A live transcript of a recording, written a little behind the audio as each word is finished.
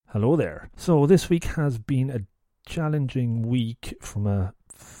Hello there. So this week has been a challenging week from a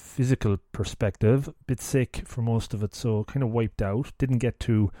physical perspective. A bit sick for most of it, so kind of wiped out. Didn't get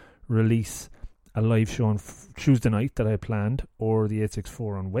to release a live show on Tuesday night that I planned, or the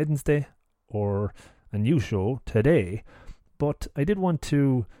 864 on Wednesday, or a new show today. But I did want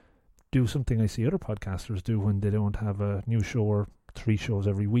to do something I see other podcasters do when they don't have a new show or 3 shows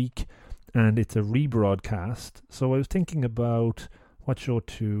every week, and it's a rebroadcast. So I was thinking about what show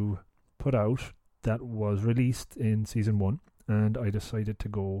to put out that was released in season 1, and I decided to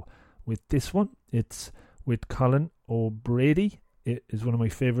go with this one. It's with Colin O'Brady. It is one of my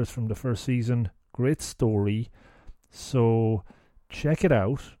favourites from the first season. Great story. So check it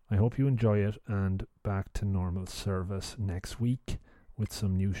out. I hope you enjoy it, and back to normal service next week with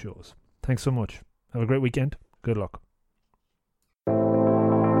some new shows. Thanks so much. Have a great weekend. Good luck.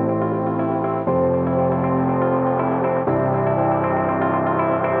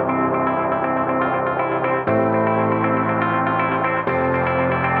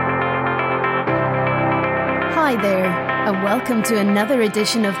 Hi there, and welcome to another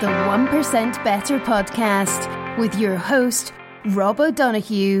edition of the 1% Better podcast with your host, Rob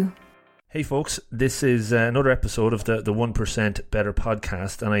O'Donoghue. Hey folks, this is another episode of the 1% Better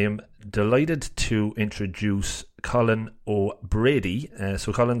podcast, and I am delighted to introduce Colin O'Brady.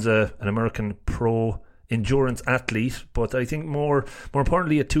 So Colin's an American pro endurance athlete, but I think more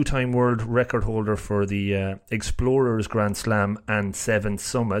importantly a 2-time world record holder for the Explorers Grand Slam and 7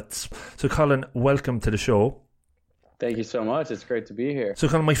 Summits. So Colin, welcome to the show. Thank you so much. It's great to be here. So,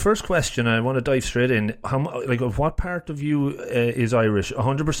 Colin, my first question, I want to dive straight in. What part of you is Irish?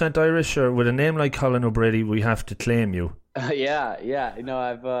 100% Irish, or with a name like Colin O'Brady, we have to claim you? Yeah. You know,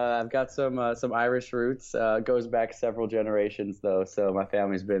 I've got some Irish roots. Goes back several generations, though. So my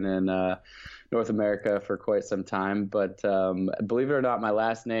family's been in North America for quite some time. But believe it or not, my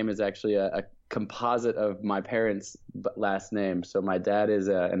last name is actually a composite of my parents' last name. So my dad is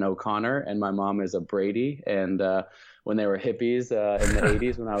an O'Connor, and my mom is a Brady, and when they were hippies in the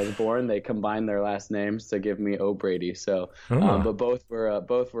 80s when I was born, they combined their last names to give me O'Brady. So, but both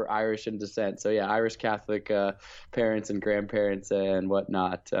were Irish in descent. So yeah, Irish Catholic parents and grandparents and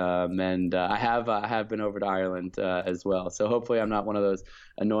whatnot. And I have been over to Ireland as well. So hopefully I'm not one of those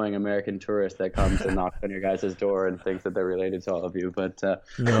annoying American tourists that comes and knocks on your guys' door and thinks that they're related to all of you. But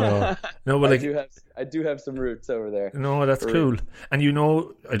no, but I do have some roots over there. No, that's cool. And you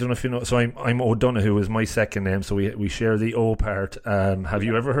know, I don't know if you know. So I'm O'Donoghue is my second name. So we share the O part. Have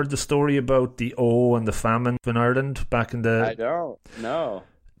you ever heard the story about the O and the famine in Ireland back in the? I don't. No.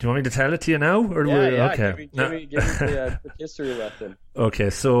 Do you want me to tell it to you now? Or yeah. Okay. Give me the quick history lesson. Okay,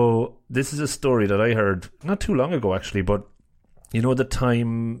 so this is a story that I heard not too long ago, actually, but. You know the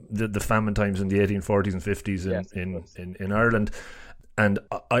time, the famine times in the 1840s and 50s in Ireland, and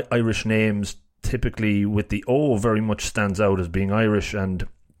Irish names typically with the O very much stands out as being Irish. And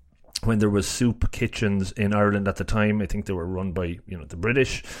when there was soup kitchens in Ireland at the time, I think they were run by the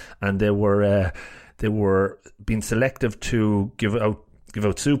British, and they were being selective to give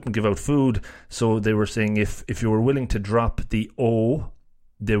out soup and give out food. So they were saying if you were willing to drop the O,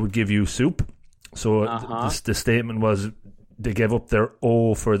 they would give you soup. So the statement was. They gave up their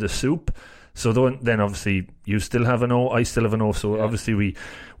O for the soup. So then obviously you still have an O, I still have an O. So obviously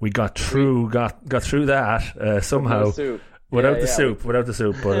we got through that somehow without the soup.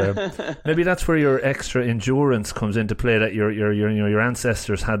 But maybe that's where your extra endurance comes into play. That your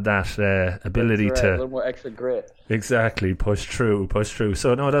ancestors had that ability to a little more extra grit. Exactly, push through.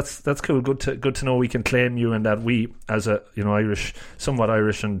 So no, that's cool. Good to know we can claim you, and that we, as a Irish, somewhat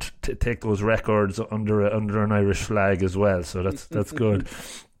Irish, and take those records under an Irish flag as well. So that's good.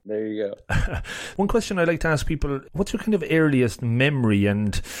 There you go. One question I like to ask people: what's your kind of earliest memory?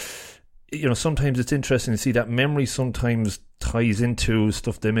 And sometimes it's interesting to see that memory sometimes ties into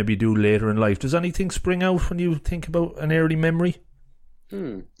stuff they maybe do later in life. Does anything spring out when you think about an early memory?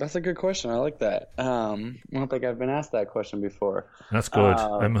 That's a good question. I like that. I don't think I've been asked that question before. That's good.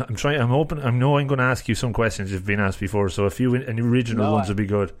 I'm open. I know I'm going to ask you some questions you've been asked before, so a few original ones would be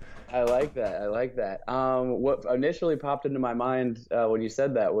good. I like that. What initially popped into my mind when you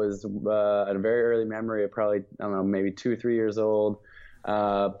said that was a very early memory of probably, I don't know, maybe 2 or 3 years old,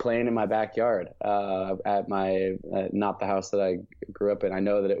 playing in my backyard at my not the house that I grew up in. I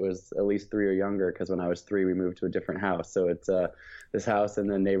know that it was at least 3 or younger, because when I was 3 we moved to a different house. So it's this house in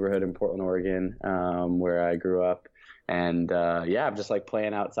the neighborhood in Portland, Oregon, where I grew up. And I'm just like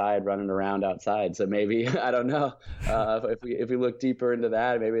playing outside, running around outside. So maybe, I don't know, if we look deeper into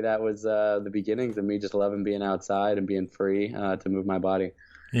that, maybe that was the beginnings of me just loving being outside and being free to move my body.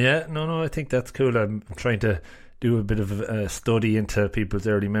 Yeah, no, I think that's cool. I'm trying to do a bit of a study into people's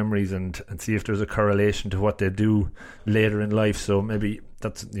early memories and see if there's a correlation to what they do later in life. So maybe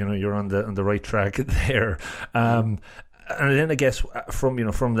that's, you're on the right track there. And then I guess from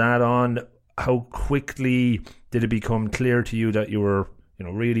that on, how quickly did it become clear to you that you were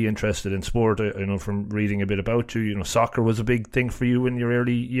really interested in sport? From reading a bit about you, soccer was a big thing for you in your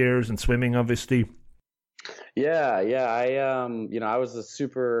early years, and swimming, obviously. Yeah. I was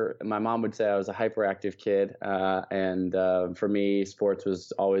my mom would say I was a hyperactive kid. And for me, sports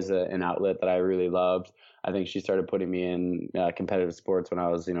was always an outlet that I really loved. I think she started putting me in competitive sports when I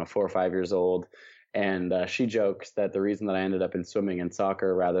was, 4 or 5 years old. And she jokes that the reason that I ended up in swimming and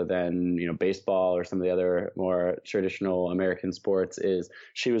soccer rather than, baseball or some of the other more traditional American sports is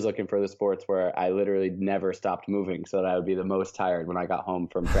she was looking for the sports where I literally never stopped moving so that I would be the most tired when I got home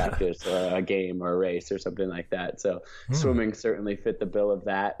from practice or a game or a race or something like that. So swimming certainly fit the bill of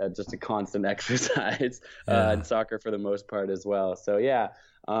that, just a constant exercise, and soccer for the most part as well. So,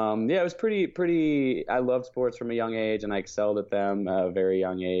 it was pretty. I loved sports from a young age, and I excelled at them at a very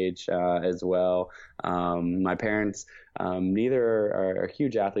young age as well. My parents, neither are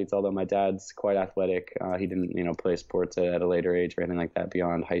huge athletes, although my dad's quite athletic. He didn't, play sports at a later age or anything like that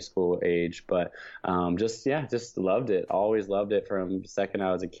beyond high school age. But just loved it. Always loved it from the second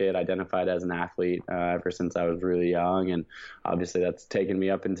I was a kid. Identified as an athlete ever since I was really young, and obviously that's taken me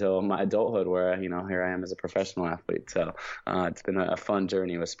up until my adulthood, where here I am as a professional athlete. So it's been a fun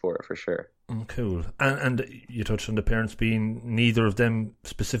journey with sport for sure. Cool. And you touched on the parents being neither of them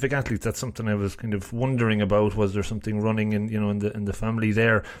specific athletes. That's something I was kind of wondering about. Was there something running in the family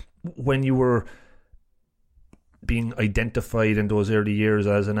there when you were being identified in those early years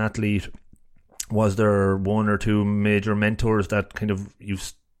as an athlete? Was there one or two major mentors that kind of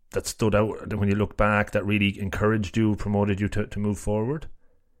that stood out when you look back, that really encouraged you, promoted you to move forward?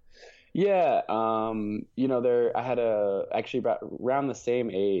 Yeah, I had actually about around the same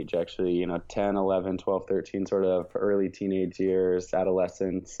age, 10, 11, 12, 13, sort of early teenage years,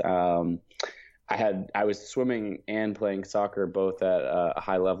 adolescence. I was swimming and playing soccer both at a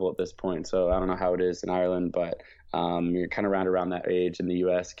high level at this point. So I don't know how it is in Ireland, but you're kind of around that age in the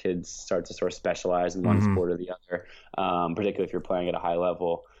U.S. Kids start to sort of specialize in one sport or the other, particularly if you're playing at a high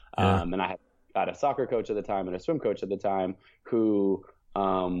level. And I had a soccer coach at the time and a swim coach at the time who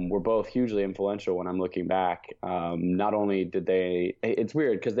were both hugely influential when I'm looking back. Not only did it's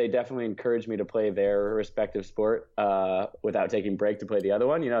weird because they definitely encouraged me to play their respective sport without taking break to play the other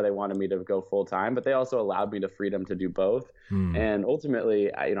one. They wanted me to go full time, but they also allowed me the freedom to do both. And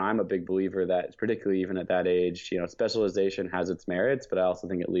ultimately, I'm a big believer that, particularly even at that age, specialization has its merits, but I also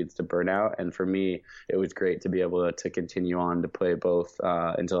think it leads to burnout. And for me, it was great to be able to continue on to play both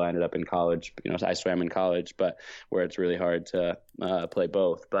until I ended up in college. I swam in college, but where it's really hard to play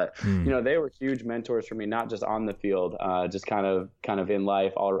both. But they were huge mentors for me, not just on the field, just kind of in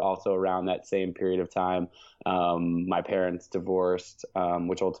life, also around that same period of time. My parents divorced,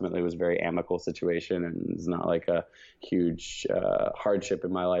 which ultimately was a very amicable situation and is not like a huge hardship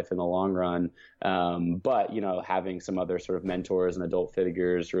in my life in the long run. But having some other sort of mentors and adult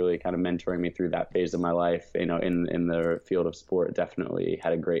figures really kind of mentoring me through that phase of my life, in the field of sport, definitely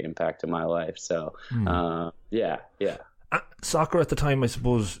had a great impact in my life. So yeah. Soccer at the time, I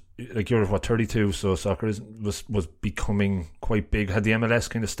suppose, like you're 32, so soccer was becoming quite big. Had the MLS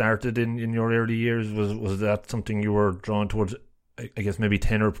kind of started in your early years? Was that something you were drawn towards? I guess maybe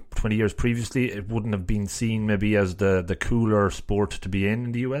 10 or 20 years previously, it wouldn't have been seen maybe as the cooler sport to be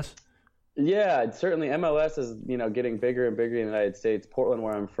in the US? Yeah, certainly MLS is, getting bigger and bigger in the United States. Portland,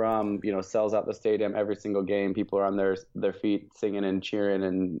 where I'm from, sells out the stadium every single game. People are on their feet singing and cheering.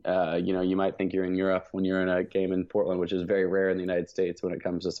 And, you might think you're in Europe when you're in a game in Portland, which is very rare in the United States when it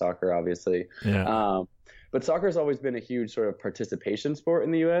comes to soccer, obviously. Yeah. But soccer has always been a huge sort of participation sport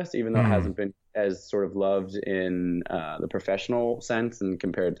in the U.S., even though it hasn't been as sort of loved in the professional sense and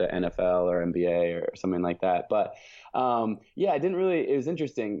compared to NFL or NBA or something like that. But it was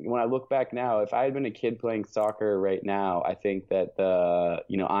interesting. When I look back now, if I had been a kid playing soccer right now, I think that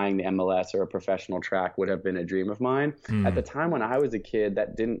eyeing the MLS or a professional track would have been a dream of mine. At the time when I was a kid,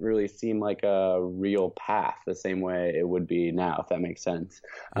 that didn't really seem like a real path the same way it would be now, if that makes sense.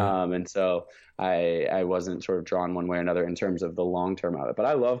 And so I wasn't sort of drawn one way or another in terms of the long term of it. But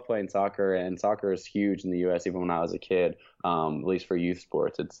I love playing soccer, and soccer is huge in the U.S. even when I was a kid. At least for youth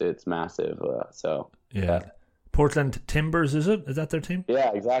sports, it's massive. Yeah. Portland Timbers, is it? Is that their team?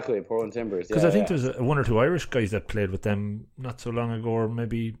 Yeah, exactly. Portland Timbers. Because I think there's one or two Irish guys that played with them not so long ago, or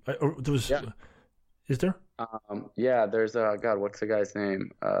maybe there was. Yeah. Is there? Yeah, there's God, what's the guy's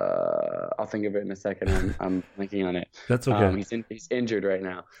name? I'll think of it in a second. I'm blanking on it. That's okay. He's injured right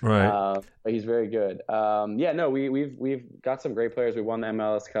now. Right. But he's very good. Yeah, no, we've got some great players. We won the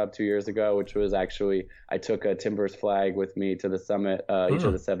MLS Cup 2 years ago, which was actually I took a Timbers flag with me to the summit, each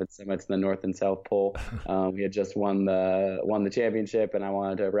of the 7 summits in the North and South Pole. We had just won the championship, and I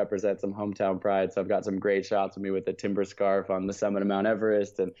wanted to represent some hometown pride. So I've got some great shots of me with the timber scarf on the summit of Mount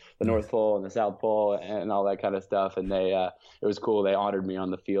Everest and the North Pole and the South Pole and all that kind of stuff. And it was cool. They honored me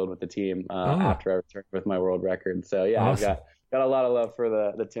on the field with the team after I returned with my world record. So yeah, awesome. I've got a lot of love for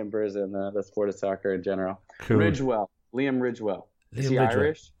the Timbers and the sport of soccer in general. Cool. Liam Ridgewell. Is he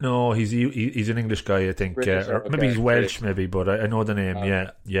Irish? No, he's an English guy, I think. Or maybe he's Welsh, maybe, but I know the name.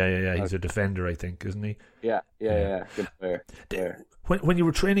 Yeah. He's a defender, I think, isn't he? Yeah. Good player. When you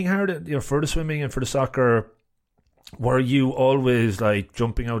were training hard, for the swimming and for the soccer, were you always like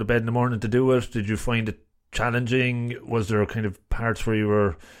jumping out of bed in the morning to do it? Did you find it challenging? Was there kind of parts where you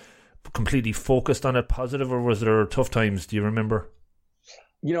were completely focused on it, positive, or was there tough times? Do you remember?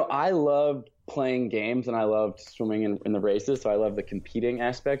 I loved playing games and I loved swimming in the races, so I loved the competing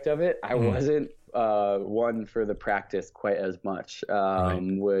aspect of it. I wasn't one for the practice quite as much,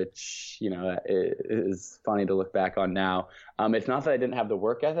 which is funny to look back on now. It's not that I didn't have the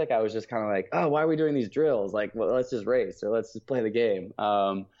work ethic. I was just kind of like, oh, why are we doing these drills? Like, well, let's just race or let's just play the game.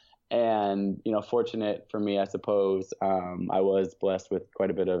 And, fortunate for me, I suppose, I was blessed with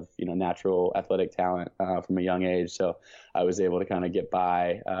quite a bit of, natural athletic talent from a young age. So I was able to kind of get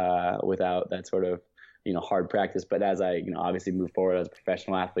by without that sort of, hard practice. But as I, obviously move forward as a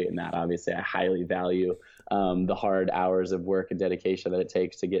professional athlete in that, obviously I highly value the hard hours of work and dedication that it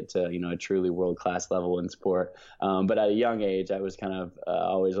takes to get to, a truly world-class level in sport. But at a young age, I was kind of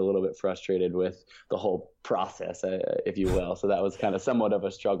always a little bit frustrated with the whole process, if you will. So that was kind of somewhat of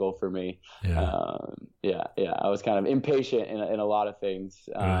a struggle for me. I was kind of impatient in a lot of things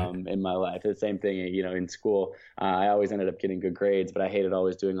in my life. The same thing, in school. I always ended up getting good grades, but I hated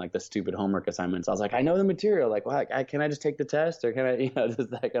always doing like the stupid homework assignments. I was like, I know the material. Like, well, can I just take the test, or can I, just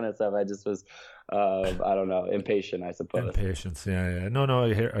that kind of stuff. I just was, I don't know, impatient, I suppose. Impatience, yeah. No,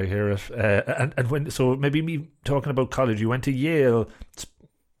 I hear it. And when, so maybe me talking about college, you went to Yale,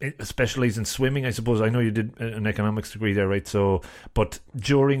 specialised in swimming, I suppose. I know you did an economics degree there, right? So, but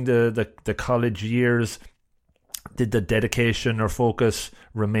during the college years, did the dedication or focus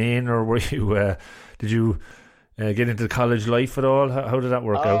remain, or were you? Did you get into the college life at all? How did that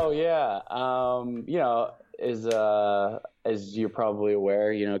work out? Oh yeah, as you're probably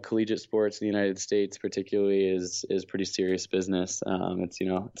aware, collegiate sports in the United States particularly is pretty serious business.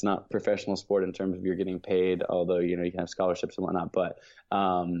 It's not professional sport in terms of you're getting paid, although, you can have scholarships and whatnot. But,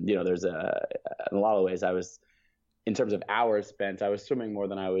 there's in a lot of ways in terms of hours spent, I was swimming more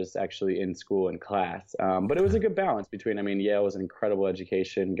than I was actually in school and class. But it was a good balance between, Yale was an incredible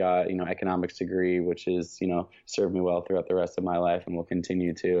education, got, economics degree, which is, served me well throughout the rest of my life and will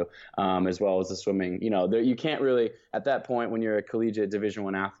continue to, as well as the swimming. You can't really, at that point when you're a collegiate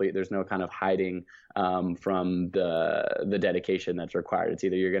Division I athlete, there's no kind of hiding from the dedication that's required. It's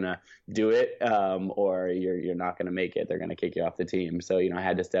either you're going to do it or you're not going to make it. They're going to kick you off the team. So, I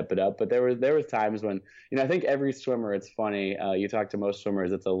had to step it up. But there was times when, I think every swimmer, it's funny, you talk to most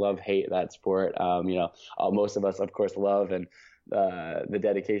swimmers, it's a love-hate, that sport. Most of us, of course, love and the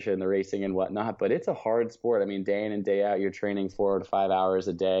dedication, the racing and whatnot, but it's a hard sport. Day in and day out, you're training 4 to 5 hours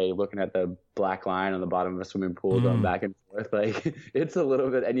a day, looking at the black line on the bottom of a swimming pool, going back and forth. Like, it's a little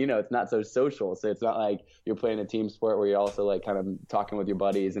bit, and it's not so social. So it's not like you're playing a team sport where you're also like kind of talking with your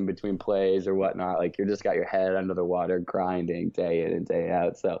buddies in between plays or whatnot. Like, you're just got your head under the water, grinding day in and day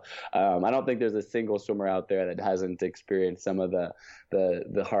out. So I don't think there's a single swimmer out there that hasn't experienced some of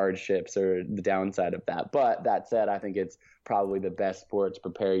the hardships or the downside of that. But that said, I think it's probably the best sport to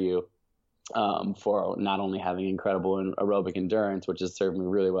prepare you for not only having incredible aerobic endurance, which has served me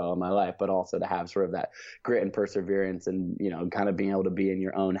really well in my life, but also to have sort of that grit and perseverance and, kind of being able to be in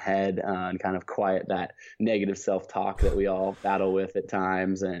your own head and kind of quiet that negative self-talk that we all battle with at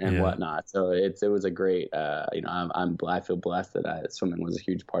times and whatnot. So it was a great, I feel blessed that swimming was a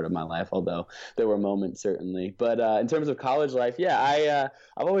huge part of my life, although there were moments certainly. But in terms of college life, I've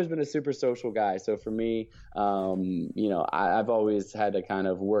always been a super social guy. So for me, I've always had a kind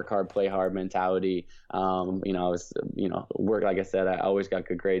of work hard, play hard mentality. I was, work, like I said, I always got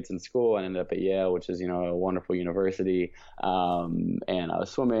good grades in school. I ended up at Yale, which is, a wonderful university. And I was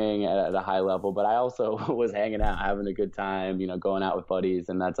swimming at a high level, but I also was hanging out, having a good time, going out with buddies.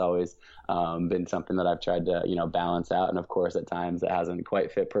 And that's always been something that I've tried to, balance out. And of course, at times it hasn't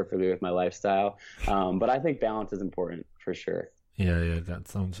quite fit perfectly with my lifestyle. But I think balance is important for sure. Yeah, that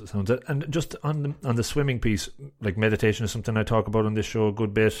sounds. And just on the swimming piece, like meditation is something I talk about on this show a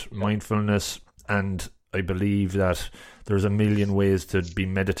good bit. Mindfulness, and I believe that there's a million ways to be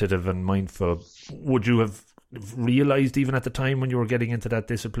meditative and mindful. Would you have realized even at the time when you were getting into that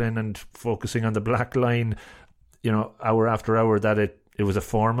discipline and focusing on the black line, hour after hour, that it was a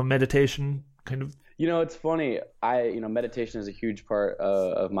form of meditation, kind of? It's funny. Meditation is a huge part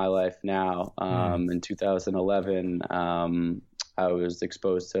of my life now. In 2011, I was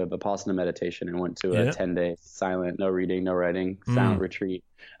exposed to Vipassana meditation and went to a 10-day silent, no reading, no writing, silent retreat.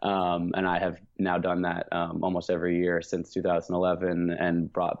 And I have now done that almost every year since 2011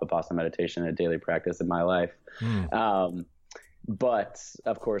 and brought Vipassana meditation a daily practice in my life. But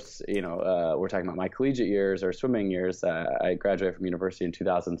of course, we're talking about my collegiate years or swimming years. I graduated from university in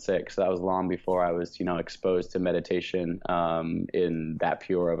 2006. So that was long before I was, exposed to meditation in that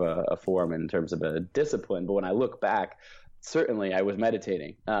pure of a form in terms of a discipline. But when I look back, certainly I was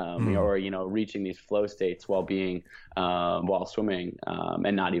meditating, or, reaching these flow states while swimming,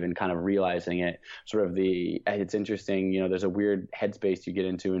 and not even kind of realizing it. It's interesting, there's a weird headspace you get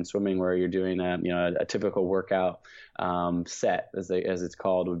into in swimming where you're doing a typical workout, set as it's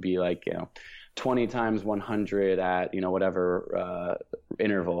called would be like, 20 times 100 at, whatever,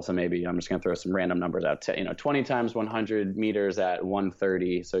 interval. So maybe I'm just going to throw some random numbers out. 20 times 100 meters at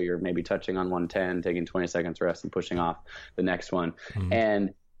 130. So you're maybe touching on 110, taking 20 seconds rest and pushing off the next one.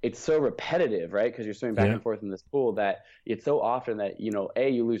 And it's so repetitive, right? Because you're swimming back and forth in this pool that it's so often that,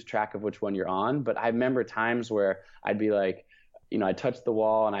 you lose track of which one you're on. But I remember times where I'd be like, I'd touch the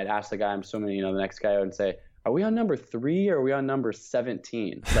wall and I'd ask the guy I'm swimming, the next guy would say, are we on number 3 or are we on number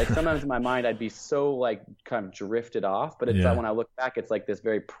 17? Like sometimes in my mind, I'd be so like kind of drifted off, but it's that when I look back, it's like this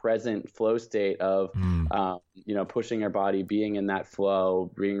very present flow state of, pushing your body, being in that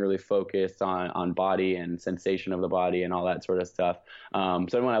flow, being really focused on body and sensation of the body and all that sort of stuff.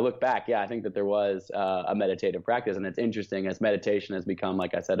 So when I look back, I think that there was a meditative practice, and it's interesting as meditation has become,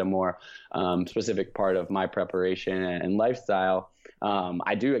 like I said, a more specific part of my preparation and lifestyle.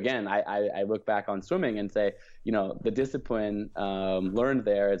 I look back on swimming and say, the discipline learned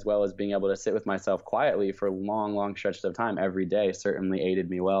there, as well as being able to sit with myself quietly for long stretches of time every day, certainly aided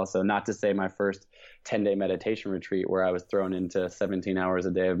me well. So not to say my first 10-day meditation retreat where I was thrown into 17 hours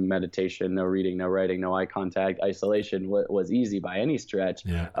a day of meditation, no reading, no writing, no eye contact, isolation was easy by any stretch.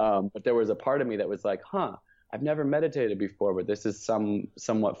 But there was a part of me that was like, I've never meditated before, but this is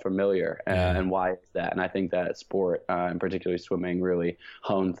somewhat familiar. And why is that? And I think that sport, and particularly swimming, really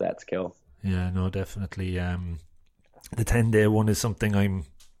hones that skill. Yeah, no, definitely. The 10-day one is something I'm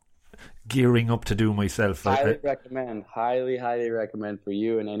gearing up to do myself. Highly recommend for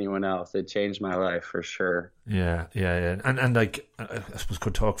you and anyone else. It changed my life for sure. Yeah. And like, I suppose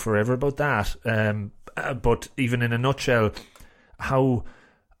could talk forever about that. But even in a nutshell, how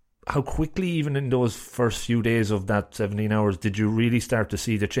quickly, even in those first few days of that 17 hours, did you really start to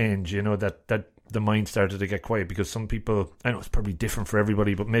see the change? That the mind started to get quiet? Because some people, I know it's probably different for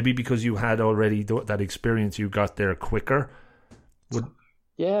everybody, but maybe because you had already that experience, you got there quicker.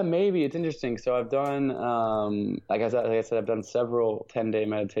 Yeah, maybe. It's interesting. So I've done, like I said, I've done several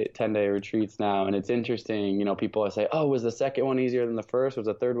 10-day retreats now, and it's interesting. People say, "Oh, was the second one easier than the first? Was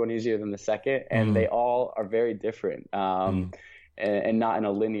the third one easier than the second?" And they all are very different. And not in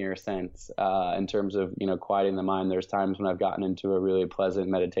a linear sense, in terms of, quieting the mind. There's times when I've gotten into a really pleasant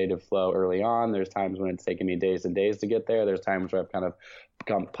meditative flow early on. There's times when it's taken me days and days to get there. There's times where I've kind of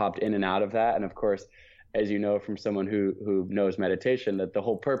popped in and out of that. And of course, as you know from someone who knows meditation, that the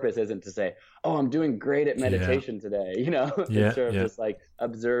whole purpose isn't to say, "Oh, I'm doing great at meditation today." It's sort of just like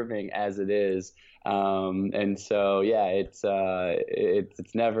observing as it is. And so, it's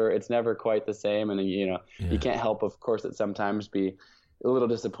never quite the same. And, you can't help, of course, that sometimes be a little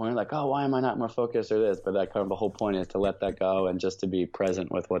disappointed, like, "Oh, why am I not more focused or this?" But that kind of the whole point is to let that go and just to be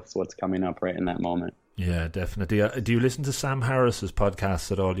present with what's coming up right in that moment. Yeah, definitely. Do you listen to Sam Harris's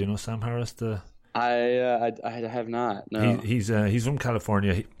podcasts at all? Do you know Sam Harris? I have not. No. He's from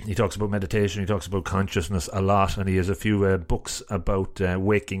California. He talks about meditation. He talks about consciousness a lot, and he has a few books about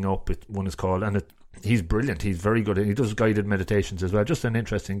waking up. One is called, and he's brilliant. He's very good. He does guided meditations as well. Just an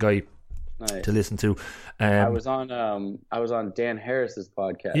interesting guy to listen to. I was on Dan Harris's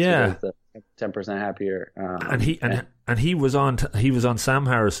podcast. Yeah, 10% Happier. And he was on Sam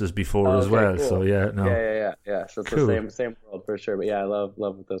Harris's before as well. Cool. So yeah. So it's cool. The same world for sure. But yeah, I love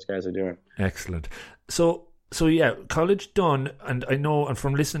what those guys are doing. Excellent. So yeah, college done, and I know, and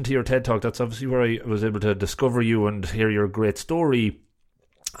from listening to your TED Talk, that's obviously where I was able to discover you and hear your great story.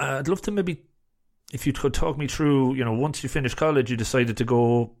 I'd love to maybe, if you could talk me through, once you finished college, you decided to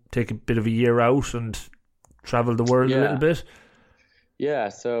go take a bit of a year out and travel the world a little bit. Yeah,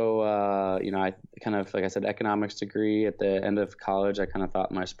 so I kind of, like I said, economics degree. At the end of college, I kind of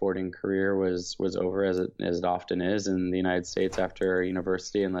thought my sporting career was over, as it often is in the United States after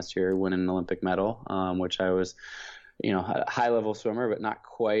university, unless you're winning an Olympic medal, which I was, a high level swimmer, but not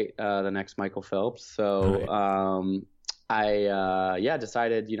quite the next Michael Phelps. So I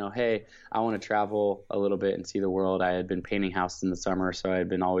decided, hey, I want to travel a little bit and see the world. I had been painting houses in the summer, so I had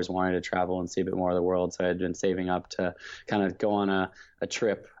been always wanting to travel and see a bit more of the world. So I had been saving up to kind of go on a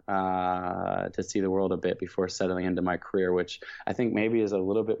trip to see the world a bit before settling into my career, which I think maybe is a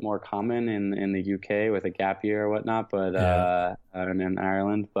little bit more common in the UK with a gap year or whatnot, but and in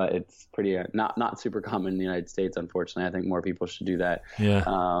Ireland, but it's pretty not super common in the United States, unfortunately. I think more people should do that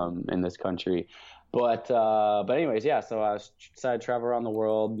in this country. But anyways, yeah, so I decided to travel around the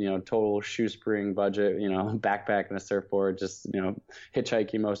world, total shoestring budget, backpack and a surfboard, just,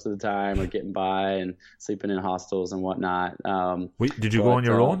 hitchhiking most of the time or getting by and sleeping in hostels and whatnot. Did you go on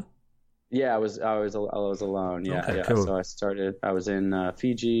your own? Yeah, I was alone. Yeah, okay, yeah. Cool. So I was in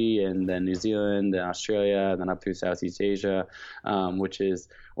Fiji and then New Zealand and Australia and then up through Southeast Asia, which is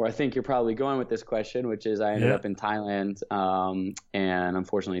where I think you're probably going with this question, which is I ended up in Thailand, and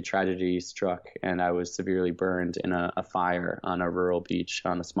unfortunately tragedy struck and I was severely burned in a fire on a rural beach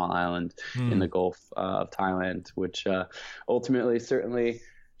on a small island in the Gulf of Thailand, which ultimately certainly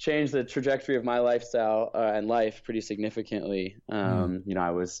changed the trajectory of my lifestyle and life pretty significantly.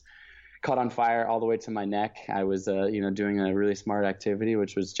 I was caught on fire all the way to my neck. I was, doing a really smart activity,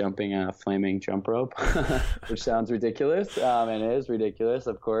 which was jumping a flaming jump rope, which sounds ridiculous, and it is ridiculous,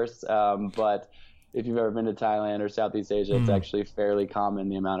 of course. But if you've ever been to Thailand or Southeast Asia, it's actually fairly common,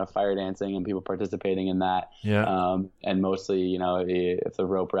 the amount of fire dancing and people participating in that. Yeah. And mostly, if the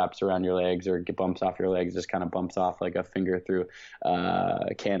rope wraps around your legs or bumps off your legs, just kind of bumps off like a finger through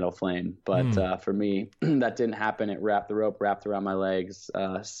a candle flame. But for me, that didn't happen. The rope wrapped around my legs,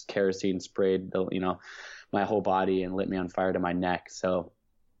 kerosene sprayed my whole body and lit me on fire to my neck. So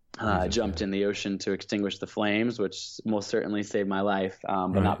I jumped in the ocean to extinguish the flames, which most certainly saved my life,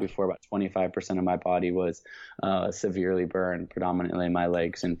 but not before about 25% of my body was severely burned, predominantly my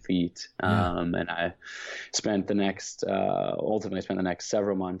legs and feet. And I ultimately spent the next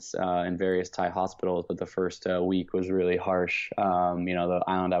several months in various Thai hospitals, but the first week was really harsh. The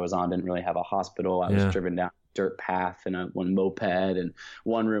island I was on didn't really have a hospital. I was driven down dirt path and one moped and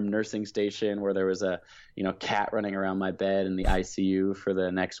one room nursing station where there was a cat running around my bed in the ICU for the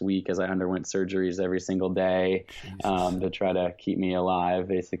next week as I underwent surgeries every single day to try to keep me alive,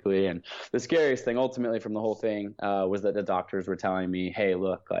 basically. And the scariest thing ultimately from the whole thing was that the doctors were telling me, hey,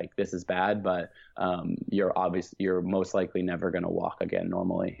 look, like this is bad, but you're most likely never going to walk again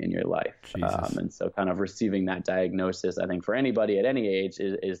normally in your life. And so kind of receiving that diagnosis, I think for anybody at any age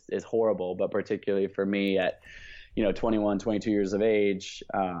is horrible, but particularly for me at 21, 22 years of age,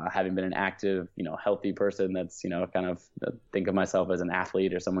 having been an active, healthy person that's, kind of think of myself as an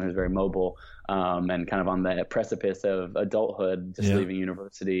athlete or someone who's very mobile, and kind of on the precipice of adulthood, just leaving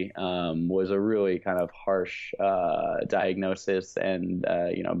university, was a really kind of harsh diagnosis and,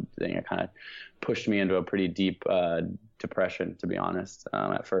 kind of pushed me into a pretty deep depression, to be honest,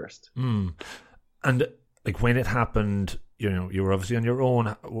 at first. And like when it happened, you were obviously on your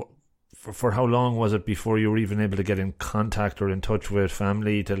own. For how long was it before you were even able to get in contact or in touch with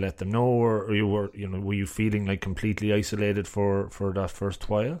family to let them know, or you were you feeling like completely isolated for that first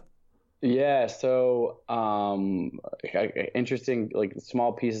while? Yeah, so interesting, like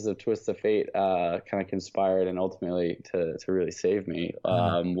small pieces of twists of fate kind of conspired and ultimately to really save me.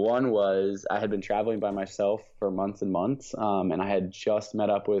 One was I had been traveling by myself for months and months, and I had just met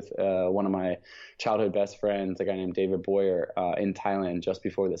up with one of my childhood best friends, a guy named David Boyer, in Thailand just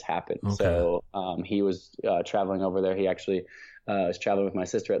before this happened. Okay. So he was traveling over there. He actually was traveling with my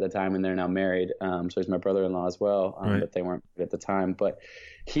sister at the time, and they're now married. So he's my brother-in-law as well, but they weren't at the time. But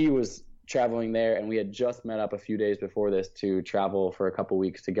he was traveling there, and we had just met up a few days before this to travel for a couple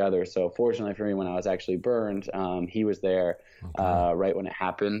weeks together. So fortunately for me, when I was actually burned, he was there right when it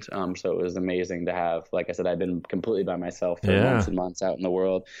happened. So it was amazing to have, like I said, I'd been completely by myself for months and months out in the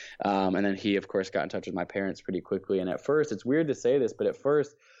world. And then he, of course, got in touch with my parents pretty quickly. And at first, it's weird to say this, but at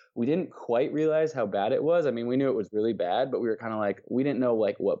first, we didn't quite realize how bad it was. I mean, we knew it was really bad, but we were kind of like, we didn't know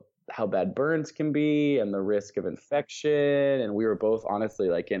like how bad burns can be and the risk of infection. And we were both honestly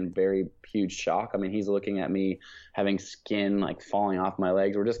like in very huge shock. I mean, he's looking at me having skin like falling off my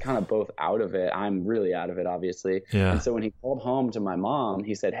legs. We're just kind of both out of it. I'm really out of it, obviously. Yeah. And so when he called home to my mom,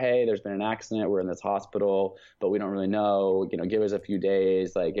 he said, hey, there's been an accident. We're in this hospital, but we don't really know, give us a few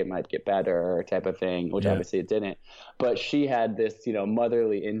days, like it might get better type of thing, which obviously it didn't. But she had this,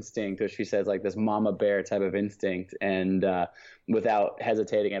 motherly instinct, which she says like this mama bear type of instinct. And without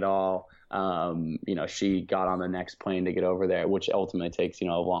hesitating at all, she got on the next plane to get over there, which ultimately takes, a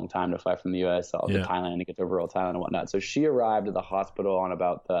long time to fly from the U.S. to Thailand to get to rural Thailand and whatnot. So she arrived at the hospital on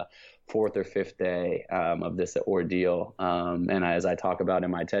about the 4th or 5th day of this ordeal. And as I talk about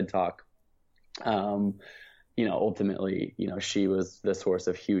in my TED Talk, ultimately, she was the source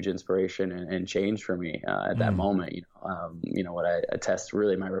of huge inspiration and change for me at that moment. What I attest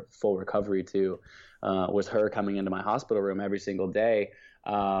really my full recovery to was her coming into my hospital room every single day,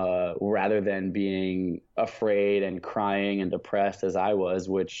 rather than being afraid and crying and depressed as I was,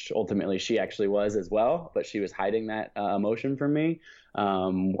 which ultimately she actually was as well, but she was hiding that emotion from me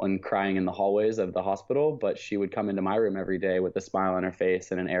when crying in the hallways of the hospital. But she would come into my room every day with a smile on her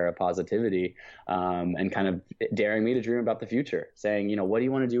face and an air of positivity, and kind of daring me to dream about the future, saying, what do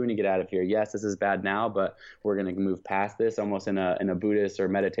you want to do when you get out of here? Yes, this is bad now, but we're going to move past this, almost in a Buddhist or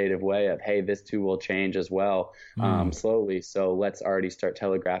meditative way of, hey, this too will change as well, slowly. So let's already start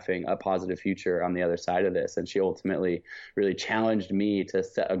telegraphing a positive future on the other side of this. And she ultimately really challenged me to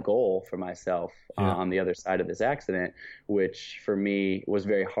set a goal for myself on the other side of this accident, which for me was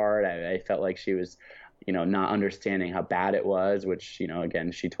very hard. I felt like she was, not understanding how bad it was, which,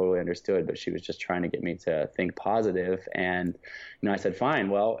 again, she totally understood, but she was just trying to get me to think positive. And, I said, fine,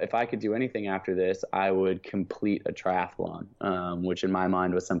 well, if I could do anything after this, I would complete a triathlon, which in my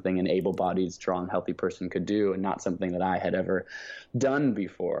mind was something an able-bodied, strong, healthy person could do, and not something that I had ever done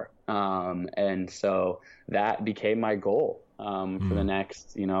before. And so that became my goal for the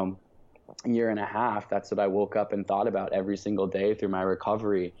next, year and a half. That's what I woke up and thought about every single day through my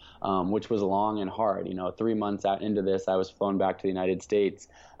recovery, which was long and hard. 3 months out into this, I was flown back to the United States,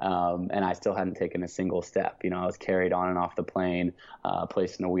 and I still hadn't taken a single step. I was carried on and off the plane,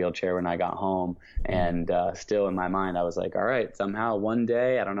 placed in a wheelchair when I got home, and still in my mind, I was like, all right, somehow one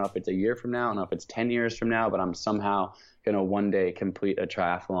day, I don't know if it's a year from now, I don't know if it's 10 years from now, but I'm somehow going to one day complete a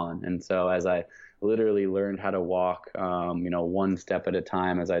triathlon. And so as I literally learned how to walk, one step at a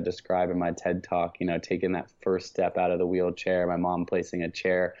time, as I describe in my TED Talk, taking that first step out of the wheelchair, my mom placing a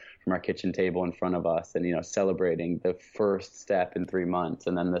chair from our kitchen table in front of us and, celebrating the first step in 3 months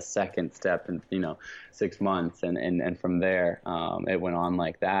and then the second step in, 6 months. And from there, it went on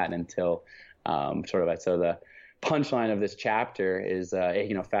like that until so the punchline of this chapter is,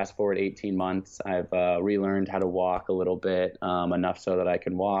 fast forward 18 months, I've relearned how to walk a little bit, enough so that I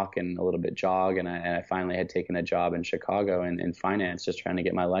can walk and a little bit jog. And I finally had taken a job in Chicago in finance, just trying to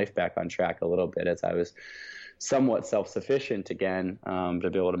get my life back on track a little bit as I was somewhat self-sufficient again, to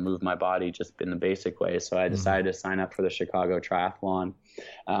be able to move my body just in the basic way. So I decided to sign up for the Chicago Triathlon,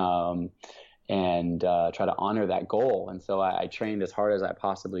 and try to honor that goal. And so I trained as hard as I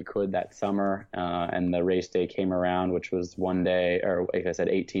possibly could that summer, and the race day came around, which was one day, or like I said,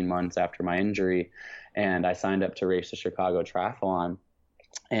 18 months after my injury, and I signed up to race the Chicago Triathlon.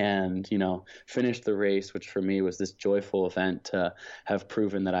 And, finished the race, which for me was this joyful event to have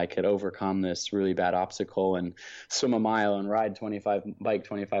proven that I could overcome this really bad obstacle and swim a mile and bike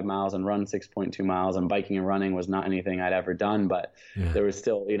 25 miles and run 6.2 miles. And biking and running was not anything I'd ever done, but there was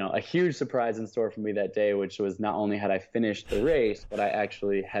still, a huge surprise in store for me that day, which was not only had I finished the race, but I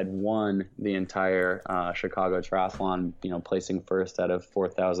actually had won the entire Chicago Triathlon, placing first out of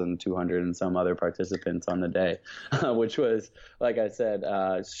 4,200 and some other participants on the day, which was, like I said,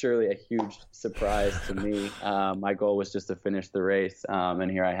 surely a huge surprise to me. My goal was just to finish the race,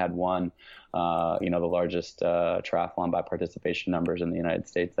 and here I had won, the largest triathlon by participation numbers in the United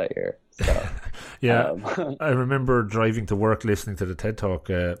States that year. So, I remember driving to work listening to the TED Talk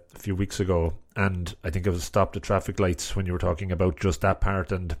a few weeks ago, and I think I was stopped at traffic lights when you were talking about just that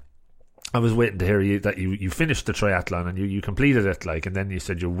part, and I was waiting to hear that you finished the triathlon and you completed it, and then you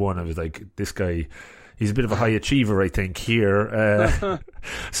said you won. I was like, this guy, he's a bit of a high achiever, I think, here.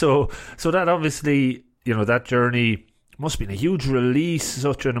 So that obviously, that journey must have been a huge release,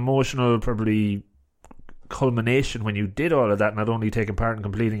 such an emotional, probably, culmination when you did all of that, not only taking part in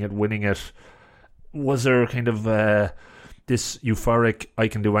completing it, winning it. Was there kind of this euphoric, I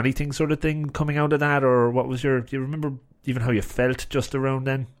can do anything sort of thing coming out of that? Or what was do you remember even how you felt just around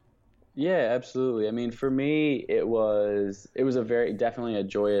then? Yeah, absolutely. I mean, for me, it was definitely a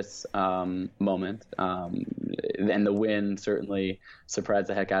joyous moment, and the win certainly surprised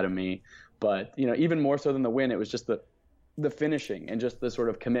the heck out of me. But even more so than the win, it was just the finishing and just the sort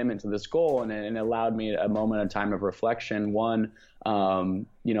of commitment to this goal, and it allowed me a moment of time of reflection. One,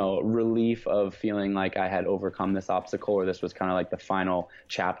 relief of feeling like I had overcome this obstacle, or this was kind of like the final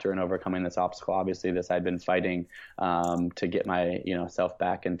chapter in overcoming this obstacle. Obviously, this I'd been fighting to get my self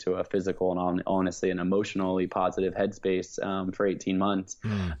back into a physical and honestly an emotionally positive headspace for 18 months.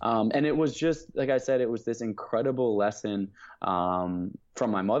 And it was just, like I said, it was this incredible lesson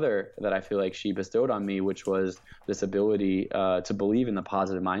from my mother that I feel like she bestowed on me, which was this ability to believe in the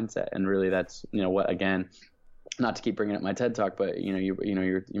positive mindset. And really, that's what, again, not to keep bringing up my TED talk, but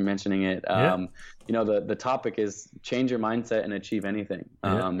you're mentioning it. The topic is change your mindset and achieve anything.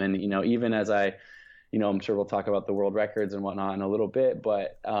 And even as I'm sure we'll talk about the world records and whatnot in a little bit,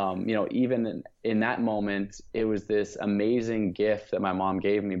 but even in that moment, it was this amazing gift that my mom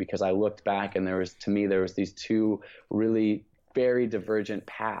gave me, because I looked back and there was these two really very divergent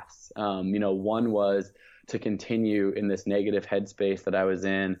paths. One was to continue in this negative headspace that I was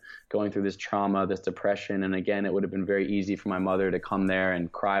in, going through this trauma, this depression. And again, it would have been very easy for my mother to come there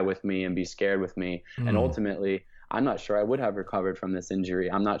and cry with me and be scared with me. And ultimately, I'm not sure I would have recovered from this injury.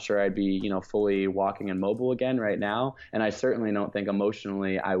 I'm not sure I'd be, fully walking and mobile again right now. And I certainly don't think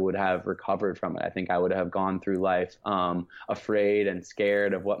emotionally I would have recovered from it. I think I would have gone through life afraid and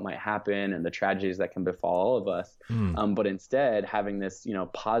scared of what might happen and the tragedies that can befall all of us. But instead, having this,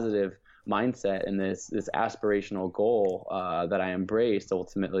 positive mindset and this aspirational goal that I embraced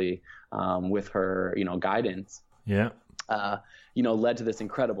ultimately with her, guidance. Yeah. Led to this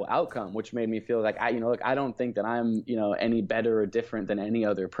incredible outcome, which made me feel like I don't think that I'm, any better or different than any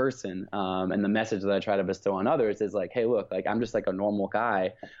other person. And the message that I try to bestow on others is like, hey, look, like I'm just like a normal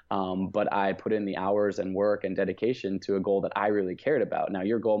guy. But I put in the hours and work and dedication to a goal that I really cared about. Now,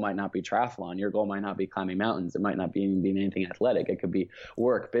 your goal might not be triathlon. Your goal might not be climbing mountains. It might not be anything athletic. It could be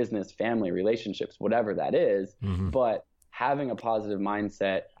work, business, family, relationships, whatever that is. But having a positive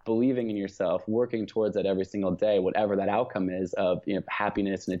mindset, believing in yourself, working towards it every single day, whatever that outcome is of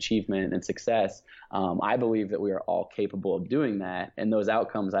happiness and achievement and success, I believe that we are all capable of doing that. And those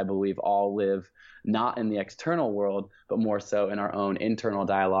outcomes, I believe, all live not in the external world, but more so in our own internal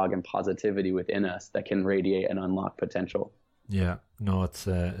dialogue and positivity within us that can radiate and unlock potential. Yeah, no, it's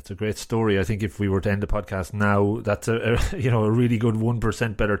a great story. I think if we were to end the podcast now, that's a really good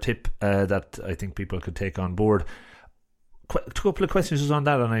 1% better tip that I think people could take on board. A couple of questions on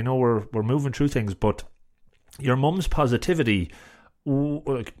that, and I know we're moving through things, but your mum's positivity,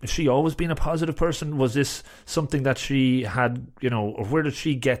 has she always been a positive person? Was this something that she had, or where did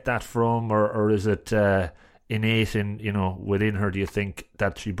she get that from, or is it innate in, within her, do you think,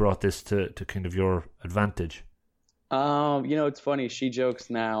 that she brought this to kind of your advantage? It's funny. She jokes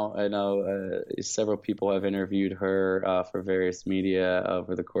now. I know several people have interviewed her for various media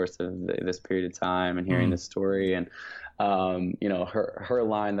over the course of this period of time and hearing this story. And her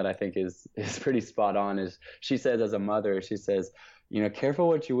line that I think is pretty spot on is, she says, as a mother, she says, careful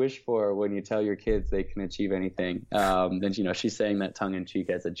what you wish for when you tell your kids they can achieve anything. And she's saying that tongue in cheek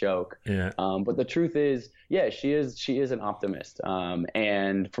as a joke. Yeah. But the truth is, yeah, she is an optimist.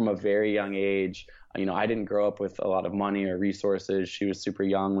 And from a very young age, I didn't grow up with a lot of money or resources. She was super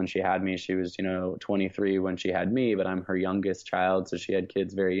young when she had me. She was, 23 when she had me, but I'm her youngest child, so she had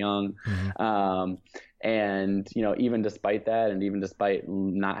kids very young. And, even despite that, and even despite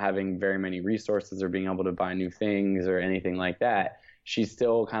not having very many resources or being able to buy new things or anything like that, she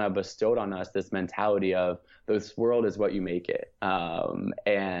still kind of bestowed on us this mentality of this world is what you make it.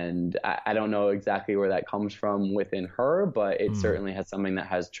 And I don't know exactly where that comes from within her, but it certainly has something that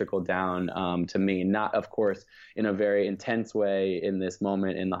has trickled down to me, not, of course, in a very intense way in this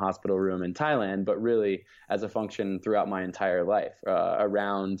moment in the hospital room in Thailand, but really as a function throughout my entire life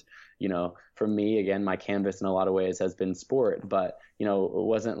around, for me, again, my canvas in a lot of ways has been sport, but, it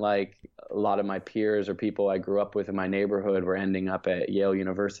wasn't like a lot of my peers or people I grew up with in my neighborhood were ending up at Yale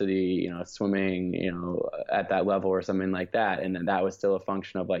University, swimming, at that level or something like that. And then that was still a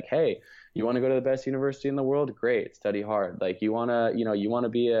function of like, hey, you want to go to the best university in the world? Great. Study hard. Like you want to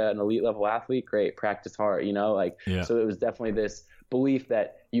be an elite level athlete? Great. Practice hard, So it was definitely this belief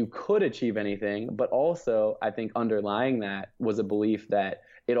that you could achieve anything, but also I think underlying that was a belief that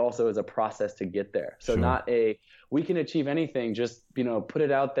it also is a process to get there. So not we can achieve anything, just, put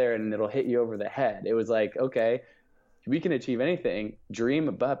it out there and it'll hit you over the head. It was like, okay, we can achieve anything. Dream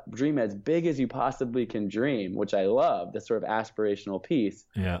as big as you possibly can dream, which I love, this sort of aspirational piece.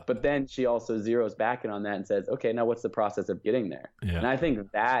 Yeah. But then she also zeroes back in on that and says, okay, now what's the process of getting there? Yeah. And I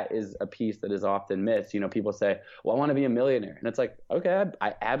think that is a piece that is often missed. People say, well, I want to be a millionaire. And it's like, okay,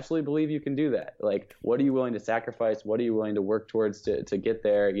 I absolutely believe you can do that. Like, what are you willing to sacrifice? What are you willing to work towards to get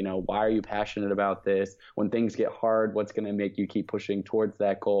there? Why are you passionate about this? When things get hard, what's going to make you keep pushing towards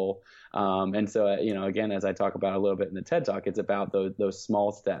that goal? And so, again, as I talk about a little bit in the TED Talk, it's about those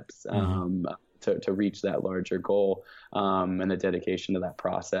small steps to reach that larger goal, and the dedication to that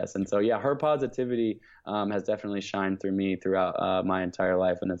process. And so, yeah, her positivity has definitely shined through me throughout my entire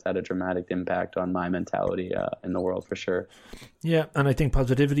life, and it's had a dramatic impact on my mentality in the world for sure. Yeah, and I think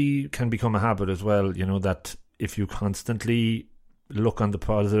positivity can become a habit as well, that if you constantly look on the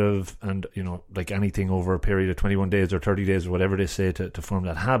positive and, like anything over a period of 21 days or 30 days or whatever they say to form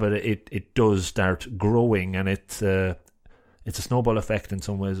that habit, it does start growing, and it's a snowball effect in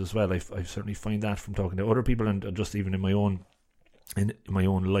some ways as well. I certainly find that from talking to other people and just even in my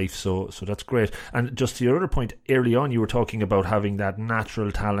own life. So that's great. And just to your other point, early on you were talking about having that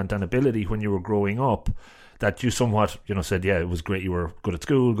natural talent and ability when you were growing up, that you somewhat, said, yeah, it was great, you were good at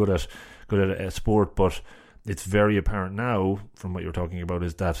school, good at a sport, but it's very apparent now from what you're talking about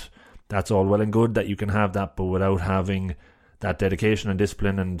is that that's all well and good that you can have that, but without having that dedication and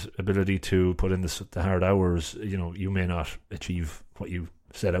discipline and ability to put in the hard hours, you may not achieve what you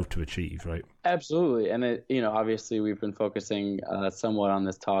set out to achieve, right? Absolutely. And it, obviously we've been focusing somewhat on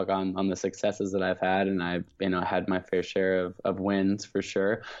this talk on the successes that I've had, and I've had my fair share of wins for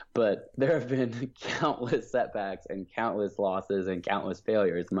sure, but there have been countless setbacks and countless losses and countless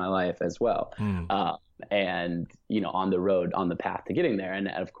failures in my life as well. And on the road, on the path to getting there. And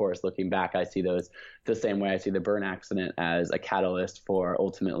of course, looking back, I see those the same way I see the burn accident as a catalyst for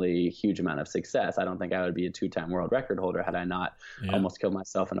ultimately a huge amount of success. I don't think I would be a 2-time world record holder had I not almost killed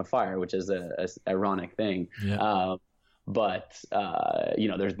myself in a fire, which is a ironic thing. But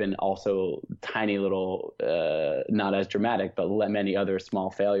there's been also tiny little, not as dramatic, but many other small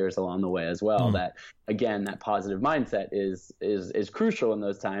failures along the way as well. That, again, that positive mindset is crucial in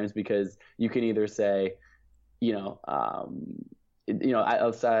those times, because you can either say, I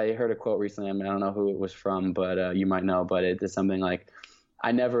heard a quote recently. I don't know who it was from, but you might know. But it is something like,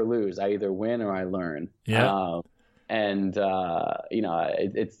 "I never lose. I either win or I learn." Yeah. That's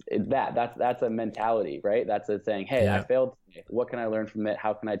a mentality, right? That's a saying, hey, I failed today. What can I learn from it?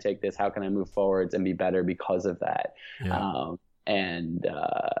 How can I take this? How can I move forwards and be better because of that? Yeah.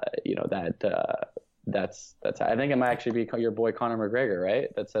 That's I think it might actually be your boy Conor McGregor,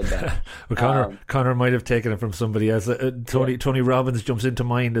 right? That said that. Well, Conor might have taken it from somebody else. Tony Robbins jumps into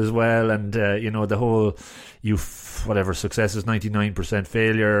mind as well, and the whole success is 99%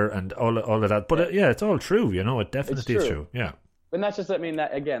 failure and all of that. But it's all true. It definitely is true. Yeah. And that's just, that's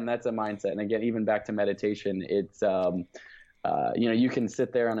a mindset. And again, even back to meditation, it's you can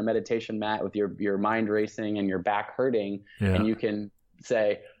sit there on a meditation mat with your mind racing and your back hurting, and you can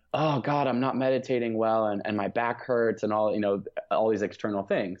say, oh God, I'm not meditating well, and my back hurts, and all these external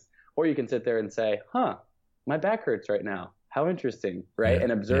things. Or you can sit there and say, my back hurts right now. How interesting, right?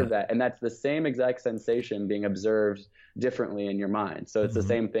 And observe that. And that's the same exact sensation being observed differently in your mind. So it's the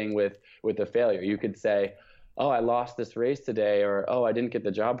same thing with a failure. You could say, oh, I lost this race today, or, oh, I didn't get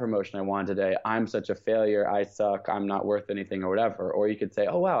the job promotion I wanted today. I'm such a failure. I suck. I'm not worth anything, or whatever. Or you could say,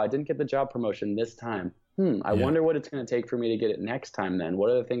 oh, wow, I didn't get the job promotion this time. I wonder what it's going to take for me to get it next time then.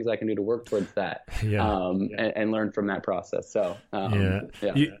 What are the things I can do to work towards that? And learn from that process. So, I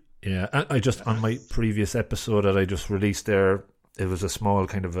just, on my previous episode that I just released there, it was a small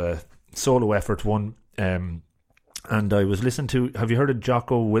kind of a solo effort one. And I was listening to, have you heard of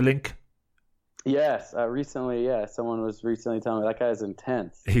Jocko Willink? Yes, recently, someone was recently telling me that guy is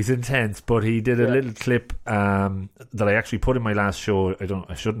intense. He's intense, but he did a little clip that I actually put in my last show.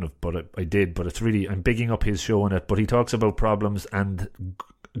 I shouldn't have, but I did. But it's really, I'm bigging up his show on it. But he talks about problems, and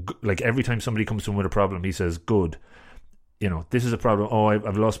like every time somebody comes to him with a problem, he says, "Good, this is a problem. Oh,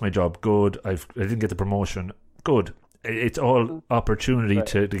 I've lost my job. Good, I didn't get the promotion. Good." It's all opportunity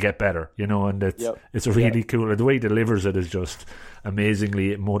to get better, and it's really cool. And the way he delivers it is just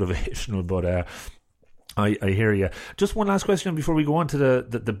amazingly motivational. But I hear you. Just one last question before we go on to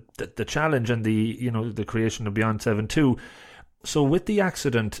the challenge and the creation of Beyond 7.2. So with the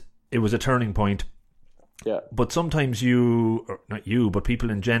accident, it was a turning point. Yeah. But sometimes not you, but people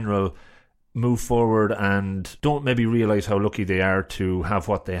in general move forward and don't maybe realize how lucky they are to have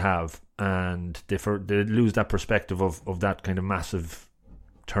what they have, and they lose that perspective of that kind of massive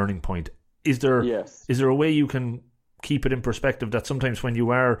turning point. Is there a way you can keep it in perspective, that sometimes when you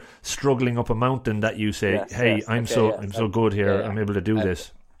are struggling up a mountain, that you say, I'm so good here, I'm able to do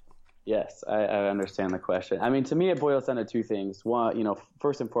this. Yes, I understand the question. I mean, to me, it boils down to two things. One,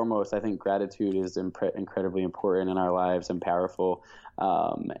 first and foremost, I think gratitude is incredibly important in our lives and powerful.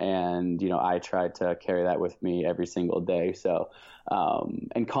 And I try to carry that with me every single day. So,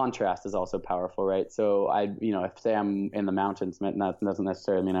 and contrast is also powerful, right? So if say I'm in the mountains, that doesn't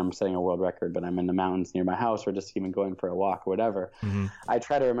necessarily mean I'm setting a world record, but I'm in the mountains near my house or just even going for a walk or whatever. Mm-hmm. I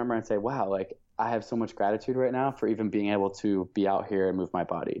try to remember and say, wow, like, I have so much gratitude right now for even being able to be out here and move my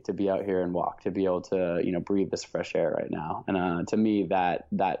body, to be out here and walk, to be able to, breathe this fresh air right now. And to me,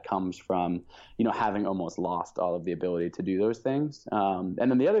 that comes from, having almost lost all of the ability to do those things. And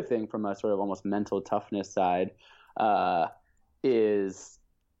then the other thing from a sort of almost mental toughness side is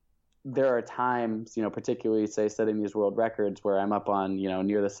there are times, particularly say setting these world records where I'm up on,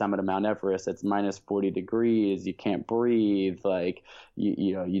 near the summit of Mount Everest, it's minus 40 degrees, you can't breathe, like,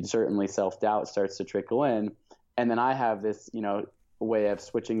 you certainly self-doubt starts to trickle in. And then I have this, way of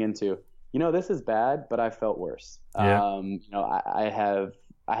switching into, this is bad, but I felt worse. Yeah.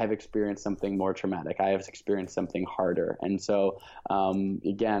 I have experienced something more traumatic. I have experienced something harder. And so,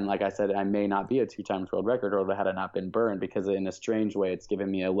 again, like I said, I may not be a 2-time world record holder had I not been burned, because in a strange way, it's given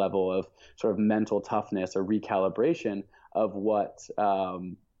me a level of sort of mental toughness or recalibration of what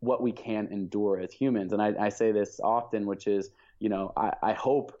we can endure as humans. And I say this often, which is, I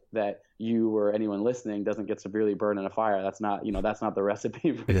hope that you or anyone listening doesn't get severely burned in a fire. That's not the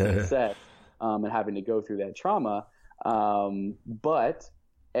recipe for success, and having to go through that trauma. But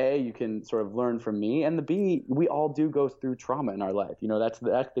A, you can sort of learn from me, and the B, we all do go through trauma in our life. That's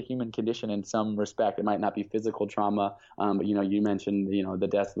the human condition in some respect. It might not be physical trauma, but you mentioned the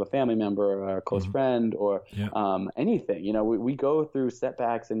death of a family member or a close friend or anything. We go through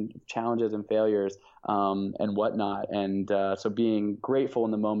setbacks and challenges and failures and whatnot, and so being grateful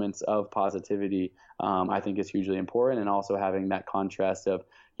in the moments of positivity, I think is hugely important, and also having that contrast of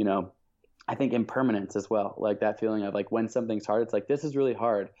I think impermanence as well, like that feeling of like when something's hard, it's like, this is really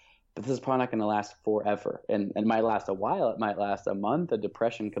hard, but this is probably not going to last forever. And it might last a while. It might last a month. A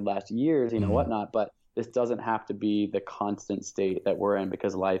depression could last years, whatnot. But this doesn't have to be the constant state that we're in,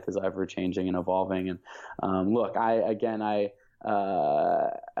 because life is ever changing and evolving. And look, I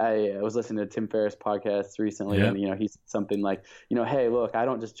was listening to Tim Ferriss' podcast recently, and he said something like, hey, look, I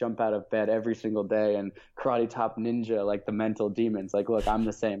don't just jump out of bed every single day and karate top ninja like the mental demons. Like, look, I'm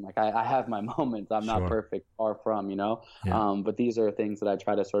the same. Like, I have my moments. I'm not perfect, far from, but these are things that I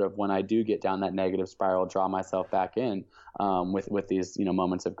try to sort of, when I do get down that negative spiral, draw myself back in with these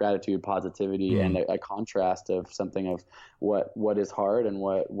moments of gratitude, positivity, and a contrast of something of what is hard and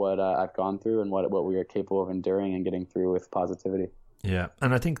what I've gone through and what we are capable of enduring and getting through with positivity. Yeah,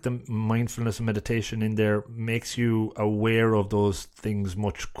 and I think the mindfulness and meditation in there makes you aware of those things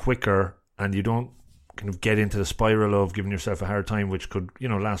much quicker, and you don't kind of get into the spiral of giving yourself a hard time, which could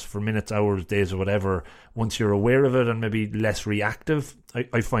last for minutes, hours, days, or whatever. Once you're aware of it and maybe less reactive,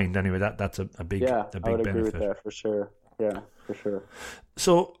 I find anyway that's a big I would benefit. Agree with that for sure. Yeah, for sure.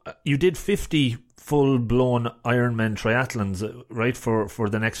 So you did 50 full-blown Ironman triathlons, right, for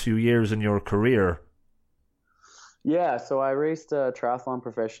the next few years in your career. Yeah, so I raced triathlon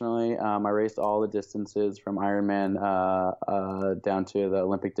professionally. I raced all the distances from Ironman down to the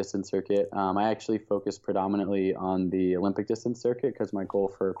Olympic distance circuit. I actually focused predominantly on the Olympic distance circuit because my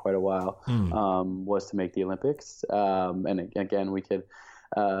goal for quite a while was to make the Olympics. And again, we could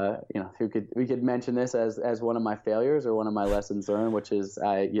we could mention this as one of my failures or one of my lessons learned, which is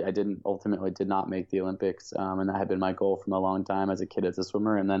I ultimately did not make the Olympics, and that had been my goal from a long time as a kid as a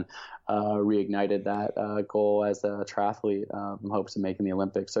swimmer, and then reignited that goal as a triathlete in hopes of making the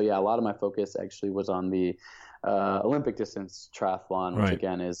Olympics. So yeah, a lot of my focus actually was on the Olympic distance triathlon, which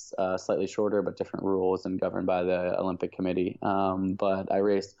again is slightly shorter but different rules and governed by the Olympic Committee. But I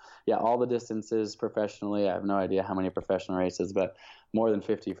raced all the distances professionally. I have no idea how many professional races, but more than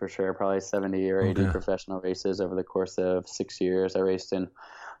 50 for sure, probably 70 or 80 professional races over the course of 6 years. I raced in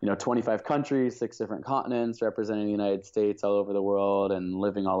 25 countries, 6 different continents, representing the United States all over the world and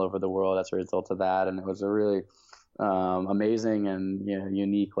living all over the world as a result of that. And it was a really amazing and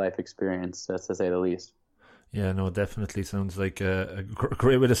unique life experience, to say the least. Yeah, no, definitely sounds like a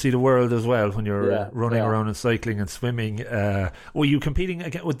great way to see the world as well when you're running around and cycling and swimming. Were you competing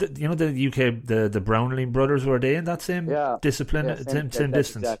again with the UK, the Brownlee brothers? Were they in that same discipline, same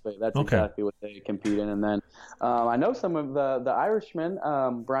distance? Exactly. That's exactly what they compete in. And then I know some of the Irishmen,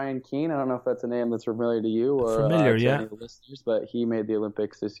 Brian Keane. I don't know if that's a name that's familiar to you or familiar, to any of the listeners, but he made the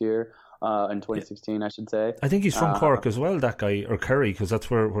Olympics this year. in 2016, I should say. I think he's from Cork as well, that guy, or Kerry, because that's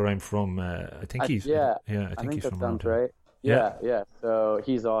where I'm from. I think he's he's that from sounds around right. Yeah. So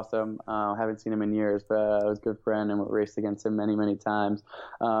he's awesome. Haven't seen him in years, but I was a good friend and raced against him many, many times.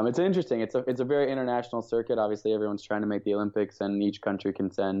 It's interesting. It's a very international circuit. Obviously, everyone's trying to make the Olympics, and each country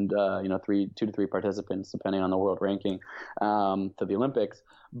can send 2 to 3 participants, depending on the world ranking, to the Olympics.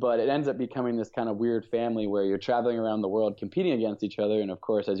 But it ends up becoming this kind of weird family where you're traveling around the world competing against each other. And of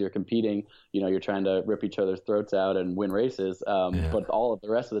course, as you're competing, you're trying to rip each other's throats out and win races. But all of the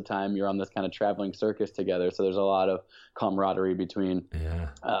rest of the time, you're on this kind of traveling circus together. So there's a lot of camaraderie between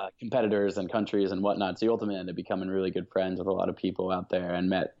competitors and countries and whatnot. So you ultimately end up becoming really good friends with a lot of people out there, and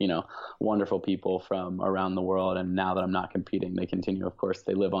met, wonderful people from around the world. And now that I'm not competing, they continue, of course,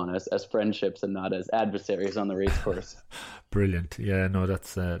 they live on as friendships and not as adversaries on the race course. Brilliant. Yeah, no,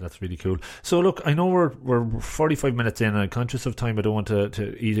 that's really cool. So look, I know we're 45 minutes in, and I'm conscious of time. I don't want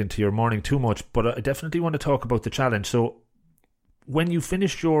to eat into your morning too much, but I definitely want to talk about the challenge. So when you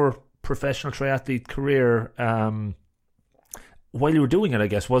finished your professional triathlete career, while you were doing it, I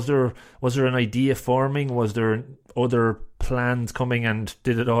guess, was there an idea forming? Was there other plans coming, and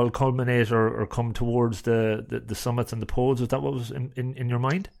did it all culminate or come towards the summits and the poles? Was that what was in your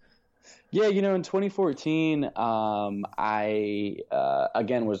mind? Yeah, in 2014, I,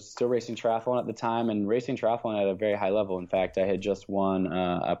 again, was still racing triathlon at the time, and racing triathlon at a very high level. In fact, I had just won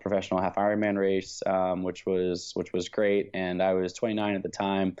a professional half Ironman race, which was great, and I was 29 at the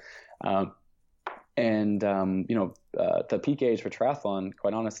time. The peak age for triathlon,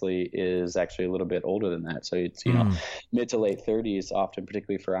 quite honestly, is actually a little bit older than that. So it's, mid to late 30s, often,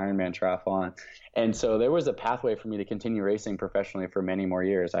 particularly for Ironman triathlon. And so there was a pathway for me to continue racing professionally for many more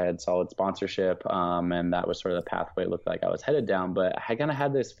years. I had solid sponsorship, and that was sort of the pathway it looked like I was headed down. But I kind of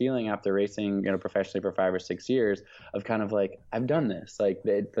had this feeling after racing, professionally for 5 or 6 years of kind of like, I've done this. Like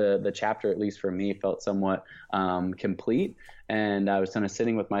the chapter, at least for me, felt somewhat complete. And I was kind of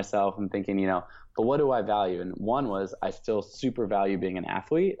sitting with myself and thinking, but what do I value? And one was, I still super value being an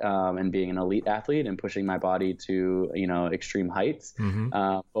athlete, and being an elite athlete and pushing my body to, extreme heights,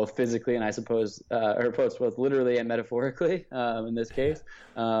 both physically and I suppose, or both literally and metaphorically, in this case.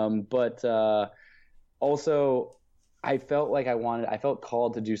 But also, I felt like I felt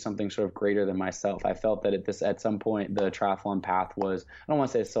called to do something sort of greater than myself. I felt that at some point, the triathlon path was, I don't want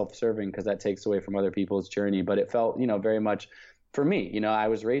to say self-serving because that takes away from other people's journey, but it felt, very much for me. I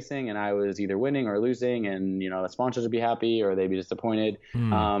was racing and I was either winning or losing, and, the sponsors would be happy or they'd be disappointed.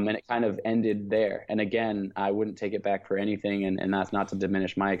 And it kind of ended there. And again, I wouldn't take it back for anything. And that's not to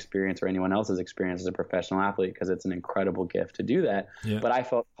diminish my experience or anyone else's experience as a professional athlete, because it's an incredible gift to do that. Yeah. But I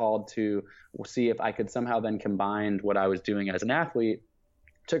felt called to see if I could somehow then combine what I was doing as an athlete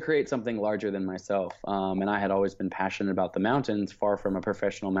to create something larger than myself. And I had always been passionate about the mountains, far from a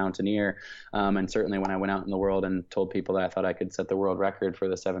professional mountaineer. And certainly when I went out in the world and told people that I thought I could set the world record for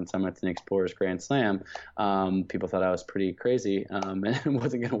the 7 summits and Explorers Grand Slam, people thought I was pretty crazy, and it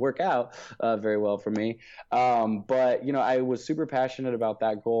wasn't going to work out very well for me. But, I was super passionate about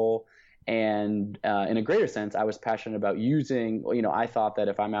that goal. And in a greater sense, I was passionate about using, I thought that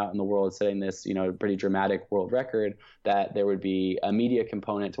if I'm out in the world setting this, pretty dramatic world record, that there would be a media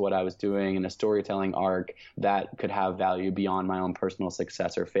component to what I was doing and a storytelling arc that could have value beyond my own personal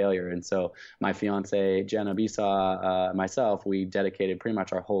success or failure. And so my fiance, Jenna Bisa, myself, we dedicated pretty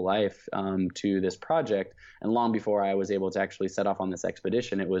much our whole life to this project. And long before I was able to actually set off on this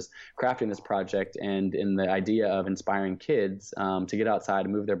expedition, it was crafting this project and in the idea of inspiring kids to get outside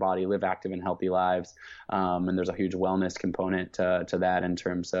and move their body, live active and healthy lives. And there's a huge wellness component to that in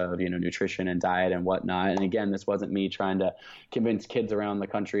terms of, nutrition and diet and whatnot. And again, this wasn't me trying to convince kids around the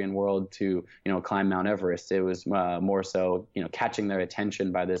country and world to, climb Mount Everest. It was more so, catching their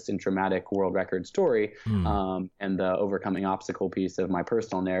attention by this dramatic world record story, and the overcoming obstacle piece of my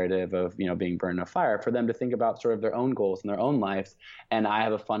personal narrative of, being burned in a fire, for them to think about sort of their own goals and their own lives. And I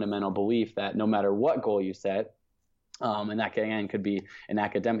have a fundamental belief that no matter what goal you set, and that again could be an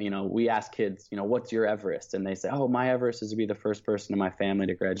academic, we ask kids, what's your Everest? And they say, oh, my Everest is to be the first person in my family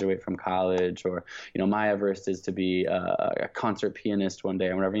to graduate from college, or, my Everest is to be a concert pianist one day,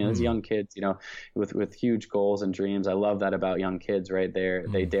 or whatever. These young kids, with huge goals and dreams. I love that about young kids right there.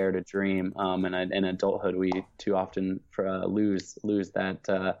 They dare to dream. And in adulthood, we too often lose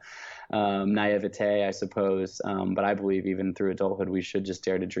that naivete, I suppose. But I believe even through adulthood, we should just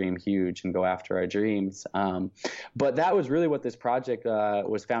dare to dream huge and go after our dreams. But that was really what this project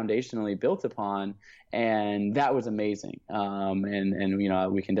was foundationally built upon, and that was amazing.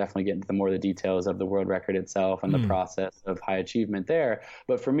 And we can definitely get into the details of the world record itself and the process of high achievement there.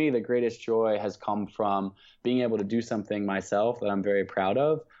 But for me, the greatest joy has come from being able to do something myself that I'm very proud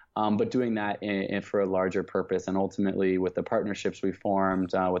of, but doing that for a larger purpose. And ultimately, with the partnerships we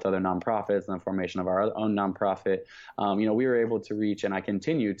formed with other nonprofits and the formation of our own nonprofit, we were able to reach, and I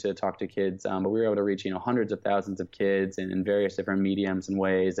continue to talk to kids, but we were able to reach, hundreds of thousands of kids in various different mediums and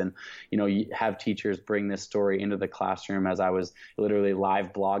ways. And, you have teachers bring this story into the classroom, as I was literally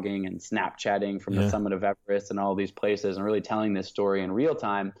live blogging and Snapchatting from the summit of Everest and all these places, and really telling this story in real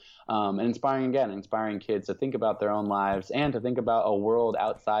time, and inspiring kids to think about their own lives and to think about a world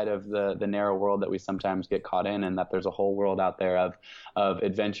outside of the narrow world that we sometimes get caught in, and that there's a whole world out there of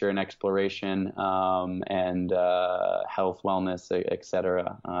adventure and exploration, and health, wellness,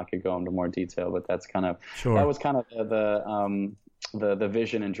 etc. I could go into more detail, but that's kind of that was kind of the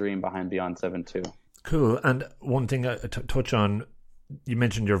vision and dream behind Beyond 7.2. Cool. And one thing I touch on, you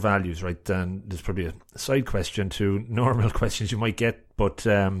mentioned your values, right? And there's probably a side question to normal questions you might get, but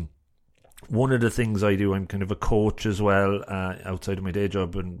one of the things I do, I'm kind of a coach as well, outside of my day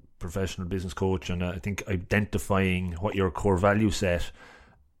job, and professional business coach, and I think identifying what your core value set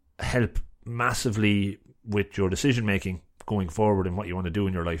help massively with your decision making going forward and what you want to do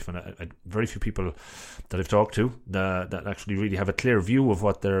in your life. And very few people that I've talked to that actually really have a clear view of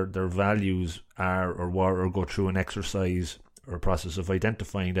what their values are or go through an exercise or a process of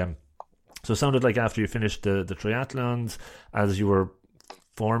identifying them. So it sounded like after you finished the triathlons, as you were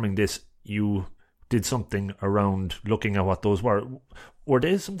forming this, you did something around looking at what those were. Were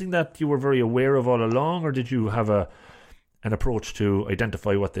they something that you were very aware of all along, or did you have an approach to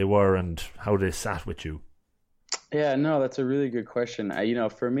identify what they were and how they sat with you? Yeah, no, that's a really good question.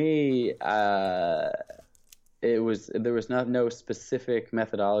 For me, there was no specific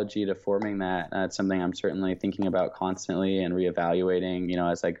methodology to forming that. It's something I'm certainly thinking about constantly and reevaluating,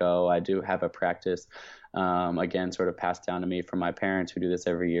 as I go. I do have a practice, again, sort of passed down to me from my parents, who do this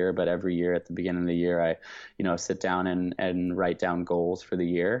every year. But every year at the beginning of the year, I, sit down and write down goals for the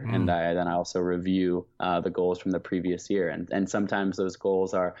year. And then I also review the goals from the previous year. And sometimes those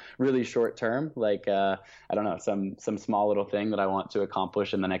goals are really short term, like, I don't know, some small little thing that I want to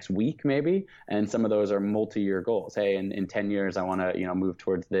accomplish in the next week, maybe. And some of those are multi-year goals. Hey, in 10 years, I want to, move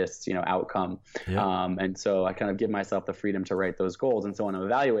towards this, outcome. Yeah. And so I kind of give myself the freedom to write those goals. And so when I'm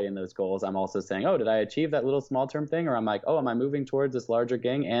evaluating those goals, I'm also saying, oh, did I achieve that little small term thing? Or I'm like, oh, am I moving towards this larger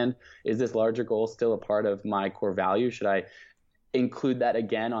gang? And is this larger goal still a part of my core value? Should I include that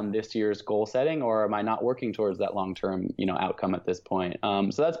again on this year's goal setting, or am I not working towards that long-term, outcome at this point?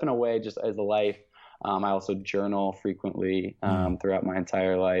 So that's been a way, just as a life. I also journal frequently throughout my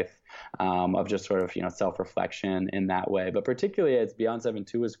entire life, of just sort of, self-reflection in that way. But particularly as Beyond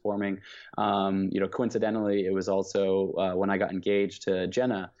 7.2 was forming, coincidentally, it was also when I got engaged to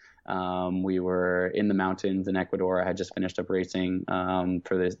Jenna. We were in the mountains in Ecuador. I had just finished up racing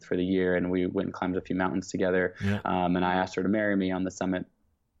for the year, and we went and climbed a few mountains together. Yeah. And I asked her to marry me on the summit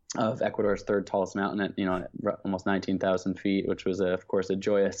of Ecuador's third tallest mountain at almost 19,000 feet, which was of course a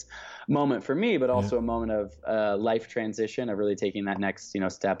joyous moment for me, but also a moment of life transition, of really taking that next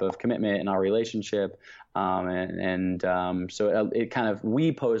step of commitment in our relationship. So it kind of,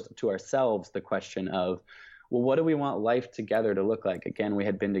 we posed to ourselves the question of, well, what do we want life together to look like? Again, we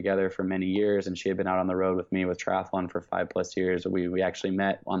had been together for many years, and she had been out on the road with me with triathlon for 5+ years. We actually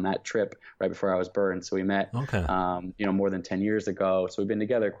met on that trip right before I was burned. So we met, more than 10 years ago. So we've been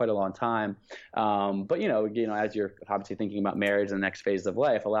together quite a long time. But as you're obviously thinking about marriage and the next phase of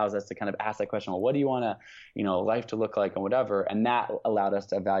life, allows us to kind of ask that question, well, what do you want to, life to look like and whatever? And that allowed us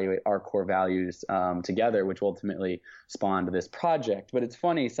to evaluate our core values together, which ultimately spawned this project. But it's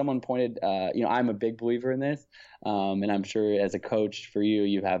funny, someone pointed, I'm a big believer in this. And I'm sure as a coach for you,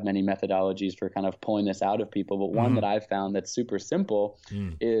 you have many methodologies for kind of pulling this out of people. But one that I've found that's super simple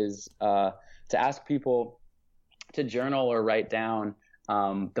is to ask people to journal or write down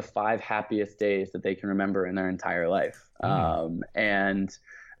the 5 happiest days that they can remember in their entire life. And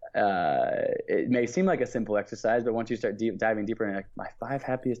it may seem like a simple exercise, but once you start diving deeper in, like, my 5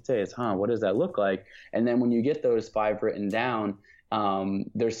 happiest days, what does that look like? And then when you get those 5 written down,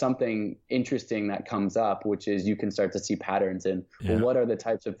 there's something interesting that comes up, which is you can start to see patterns in, well, what are the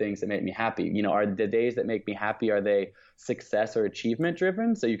types of things that make me happy? Are the days that make me happy, are they success or achievement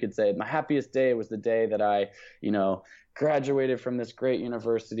driven? So you could say my happiest day was the day that I, graduated from this great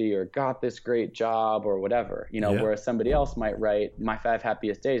university or got this great job or whatever, whereas somebody else might write my 5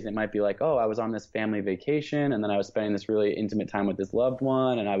 happiest days. And it might be like, oh, I was on this family vacation, and then I was spending this really intimate time with this loved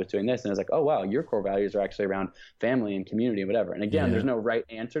one, and I was doing this. And it's like, oh, wow, your core values are actually around family and community and whatever. And again, there's no right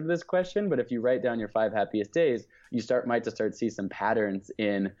answer to this question, but if you write down your 5 happiest days, you might just start to see some patterns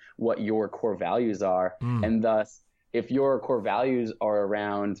in what your core values are. And thus, if your core values are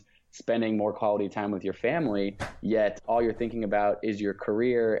around spending more quality time with your family, yet all you're thinking about is your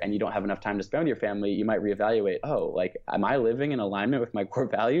career and you don't have enough time to spend with your family, you might reevaluate, am I living in alignment with my core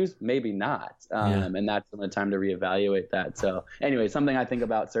values? Maybe not. And that's the time to reevaluate that. So anyway, something I think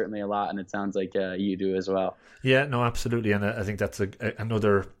about certainly a lot, and it sounds like you do as well. Yeah, no, absolutely. And I think that's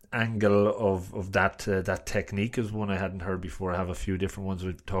another angle of that technique is one I hadn't heard before. I have a few different ones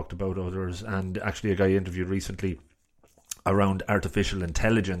we've talked about, others, and actually a guy interviewed recently around artificial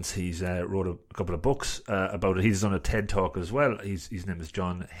intelligence. He's wrote a couple of books about it. He's done a TED talk as well. His name is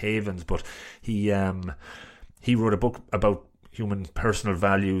John Havens, but he wrote a book about human personal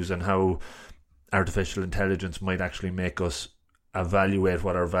values and how artificial intelligence might actually make us evaluate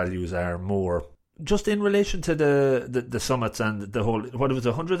what our values are more. Just in relation to the summits and the whole, what was it,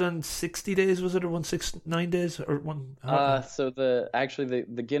 160 days, was it, or 169 days, or one? So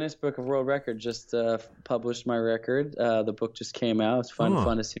the Guinness Book of World Record just published my record. The book just came out. It's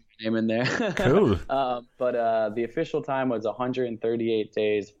fun to see my name in there. Cool. But the official time was 138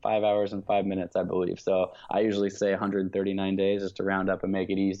 days, 5 hours and 5 minutes, I believe. So I usually say 139 days just to round up and make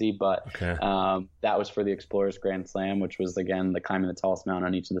it easy. But that was for the Explorers Grand Slam, which was again the climbing the tallest mountain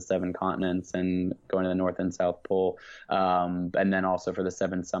on each of the 7 continents and going to the North and South Pole. And then also for the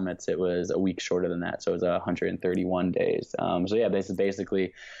 7 summits, it was a week shorter than that. So it was 131 days. This is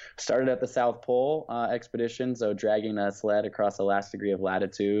basically started at the South Pole expedition. So dragging a sled across the last degree of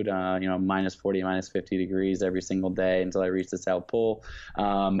latitude, minus 40, minus 50 degrees every single day until I reached the South Pole.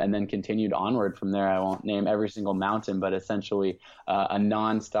 And then continued onward from there. I won't name every single mountain, but essentially a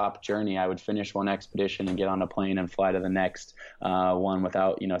nonstop journey. I would finish one expedition and get on a plane and fly to the next one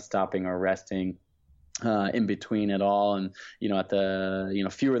without, stopping or resting in between it all. And at the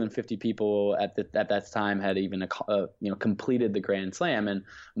fewer than 50 people at that time had even completed the Grand Slam, and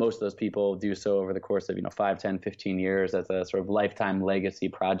most of those people do so over the course of 5, 10, 15 years as a sort of lifetime legacy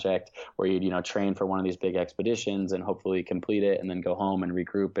project where you'd train for one of these big expeditions and hopefully complete it and then go home and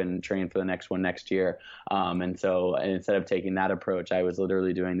regroup and train for the next one next year. And instead of taking that approach, I was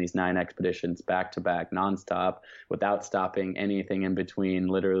literally doing these 9 expeditions back to back nonstop without stopping anything in between.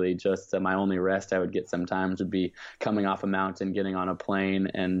 Literally just my only rest I would get sometimes would be coming off a mountain, getting on a plane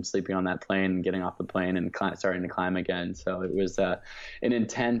and sleeping on that plane, and getting off the plane and starting to climb again. So it was an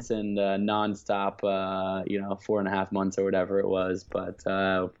intense and nonstop, 4.5 months or whatever it was, but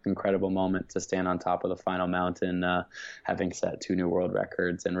incredible moment to stand on top of the final mountain, having set 2 new world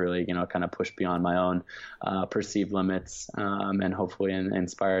records and really, kind of pushed beyond my own perceived limits, and hopefully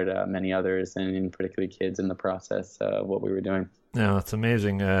inspired many others, and particularly kids in the process of what we were doing. Yeah, it's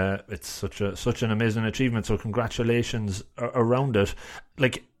amazing. It's such an amazing achievement. So congratulations around it.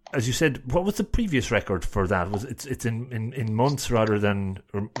 Like, as you said, what was the previous record for that? It's in months rather than,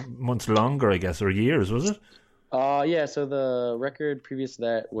 or months longer, I guess, or years, was it? So the record previous to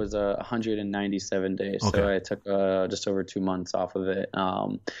that was 197 days. Okay. So I took just over 2 months off of it.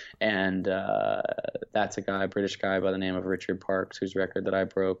 And that's a British guy by the name of Richard Parks, whose record that I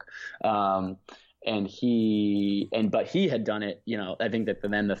broke. But he had done it, I think that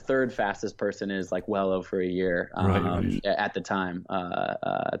then the third fastest person is like well over a year, right. at the time.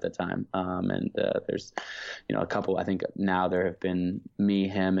 There's, a couple, I think now there have been me,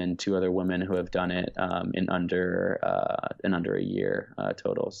 him, and 2 other women who have done it, in under a year,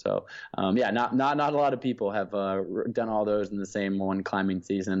 total. So, not a lot of people have, done all those in the same one climbing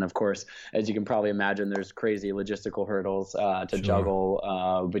season. And of course, as you can probably imagine, there's crazy logistical hurdles, to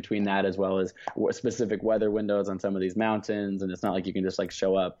juggle, between that as well as specific weather windows on some of these mountains, and it's not like you can just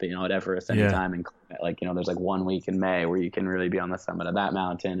show up at Everest anytime and there's 1 week in May where you can really be on the summit of that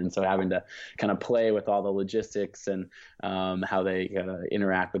mountain, and so having to kind of play with all the logistics and how they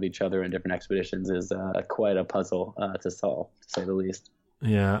interact with each other in different expeditions is quite a puzzle to solve, to say the least.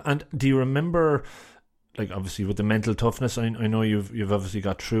 Yeah, and do you remember, obviously with the mental toughness, I know you've obviously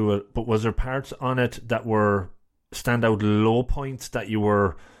got through it, but was there parts on it that were standout low points that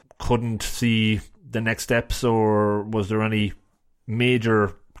you couldn't see the next steps, or was there any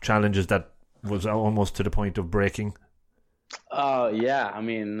major challenges that was almost to the point of breaking? Yeah. I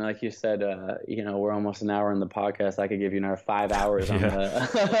mean, like you said, we're almost an hour in the podcast. I could give you another 5 hours on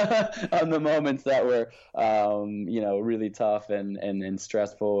the moments that were, really tough and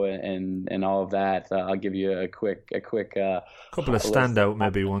stressful and all of that. I'll give you a quick couple of standout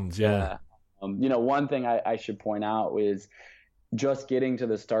maybe ones. Yeah. One thing I should point out is just getting to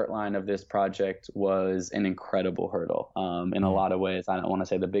the start line of this project was an incredible hurdle. In a lot of ways, I don't want to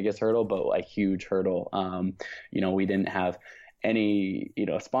say the biggest hurdle, but a huge hurdle. We didn't have any,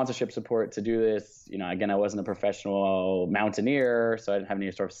 sponsorship support to do this. Again, I wasn't a professional mountaineer, so I didn't have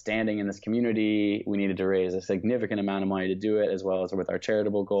any sort of standing in this community. We needed to raise a significant amount of money to do it, as well as with our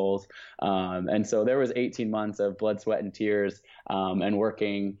charitable goals. And so there was 18 months of blood, sweat, and tears and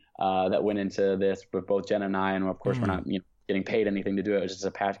working that went into this with both Jen and I. And of course, we're not, getting paid anything to do it. It was just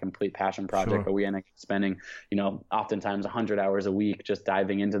a complete passion project. Sure. But we ended up spending, oftentimes 100 hours a week just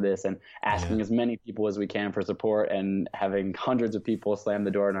diving into this and asking as many people as we can for support, and having hundreds of people slam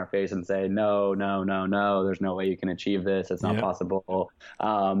the door in our face and say, no, there's no way you can achieve this. It's not possible.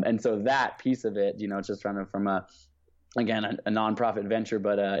 And so that piece of it, just trying to, from a nonprofit venture,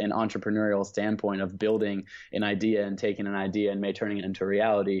 but an entrepreneurial standpoint of building an idea and taking an idea and turning it into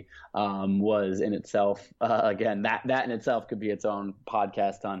reality, was in itself, again, that in itself could be its own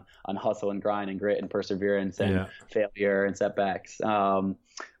podcast on hustle and grind and grit and perseverance and failure and setbacks.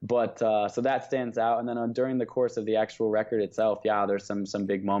 But so that stands out. And then during the course of the actual record itself, there's some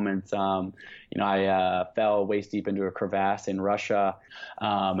big moments. I fell waist deep into a crevasse in Russia,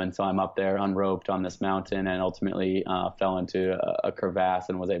 and so I'm up there unroped on this mountain, and ultimately fell into a crevasse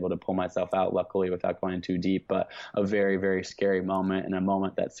and was able to pull myself out, luckily without going too deep. But a very, very scary moment, and a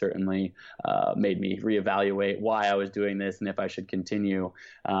moment that certainly made me reevaluate why I was doing this and if I should continue.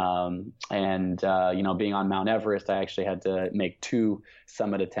 Being on Mount Everest, I actually had to make 2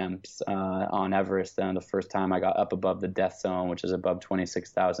 summit attempts on Everest. And the first time I got up above the death zone, which is above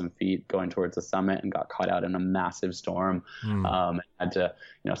 26,000 feet, going towards the summit, and got caught out in a massive storm. I had to,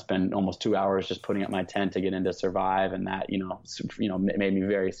 spend almost 2 hours just putting up my tent to get in to survive. And that, made me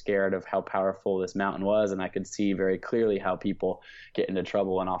very scared of how powerful this mountain was. And I could see very clearly how people get into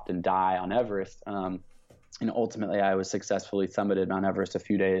trouble and often die on Everest. Ultimately, I was successfully summited Mount Everest a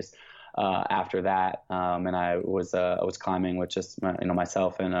few days after that, and I was climbing with just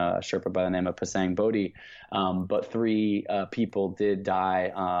myself and a Sherpa by the name of Pasang Bodhi, but 3 people did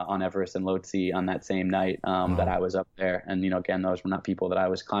die on Everest and Lhotse on that same night that I was up there. And again, those were not people that I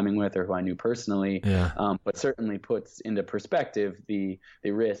was climbing with or who I knew personally, but certainly puts into perspective the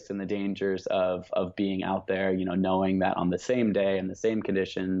risks and the dangers of being out there, knowing that on the same day and the same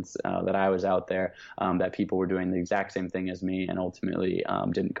conditions that I was out there, that people were doing the exact same thing as me, and ultimately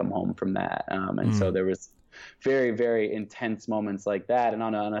didn't come home from that. So there was very, very intense moments like that. And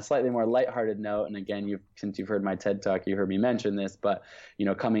on a slightly more lighthearted note, and again, since you've heard my TED Talk, you heard me mention this, but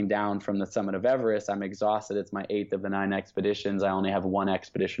coming down from the summit of Everest, I'm exhausted. It's my 8th of the 9 expeditions. I only have 1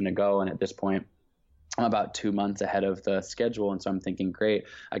 expedition to go, and at this point I'm about 2 months ahead of the schedule. And so I'm thinking, great,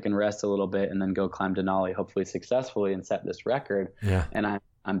 I can rest a little bit and then go climb Denali, hopefully successfully, and set this record. And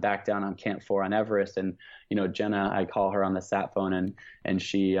I'm back down on Camp 4 on Everest, and Jenna, I call her on the sat phone, and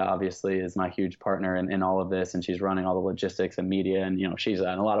she obviously is my huge partner in all of this, and she's running all the logistics and media, and she's in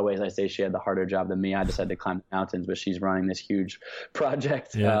a lot of ways, I say she had the harder job than me. I just had to climb the mountains, but she's running this huge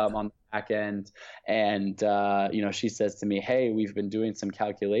project on the back end. And she says to me, hey, we've been doing some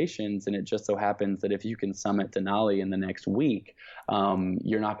calculations, and it just so happens that if you can summit Denali in the next week,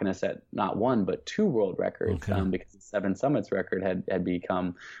 you're not going to set not 1 but 2 world records, because the 7 summits record had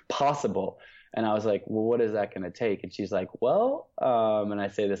become possible. And I was like, well, what is that going to take? And she's like, well, and I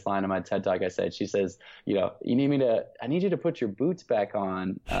say this line in my TED Talk, she says, I need you to put your boots back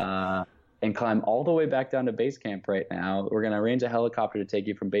on, and climb all the way back down to base camp right now. We're going to arrange a helicopter to take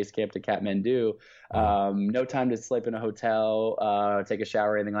you from base camp to Kathmandu. No time to sleep in a hotel, take a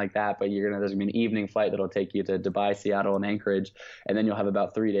shower or anything like that, but there's going to be an evening flight that'll take you to Dubai, Seattle, and Anchorage, and then you'll have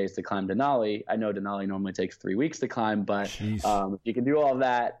about 3 days to climb Denali. I know Denali normally takes 3 weeks to climb, but you can do all of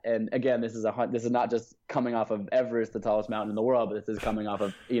that. And again, this is not just coming off of Everest, the tallest mountain in the world, but this is coming off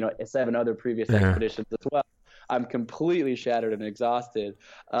of 7 other previous expeditions as well. I'm completely shattered and exhausted,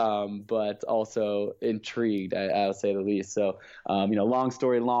 but also intrigued, I'll say the least. So, long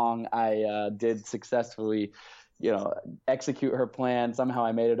story long, I did successfully, execute her plan. Somehow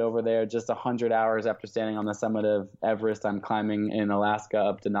I made it over there just 100 hours after standing on the summit of Everest. I'm climbing in Alaska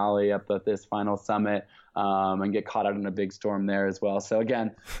up Denali, up at this final summit, and get caught out in a big storm there as well. So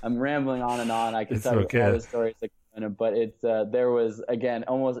again, I'm rambling on and on. I can tell you all the stories, but it's there was, again,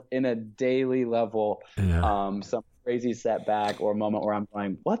 almost in a daily level, some crazy setback or moment where I'm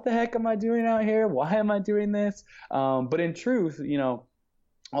going, what the heck am I doing out here? Why am I doing this? But in truth,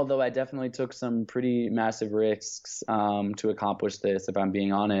 although I definitely took some pretty massive risks to accomplish this, if I'm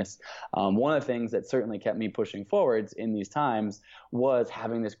being honest, one of the things that certainly kept me pushing forwards in these times was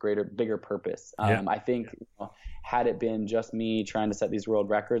having this bigger purpose. I think had it been just me trying to set these world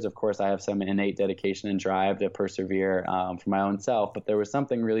records, of course, I have some innate dedication and drive to persevere for my own self. But there was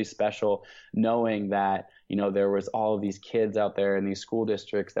something really special knowing that, there was all of these kids out there in these school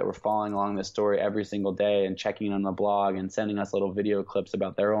districts that were following along this story every single day and checking on the blog and sending us little video clips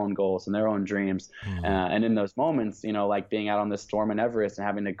about their own goals and their own dreams. And in those moments, like being out on this storm in Everest and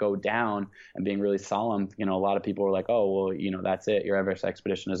having to go down and being really solemn, a lot of people were like, oh, well, that's it. Your Everest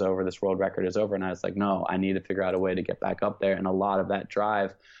expedition is over. This world record is over. And I was like, no, I need to figure out a way to get back up there. And a lot of that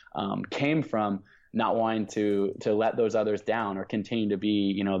drive came from not wanting to let those others down or continue to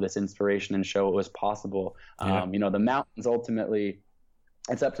be, this inspiration and show it was possible. The mountains ultimately,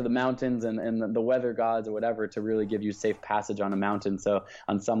 it's up to the mountains and the weather gods or whatever to really give you safe passage on a mountain. So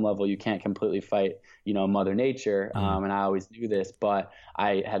on some level, you can't completely fight, Mother Nature. And I always knew this, but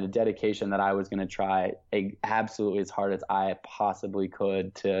I had a dedication that I was going to try absolutely as hard as I possibly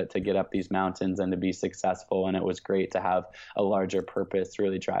could to get up these mountains and to be successful. And it was great to have a larger purpose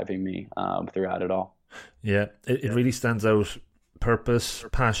really driving me throughout it all. Yeah, it really stands out. Purpose,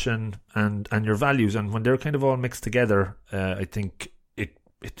 passion, and your values. And when they're kind of all mixed together, I think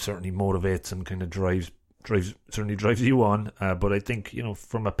it certainly motivates and kind of drives you on. But I think,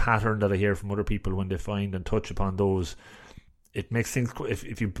 from a pattern that I hear from other people when they find and touch upon those, it makes things,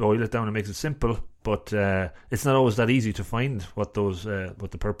 if you boil it down, it makes it simple, but it's not always that easy to find what those what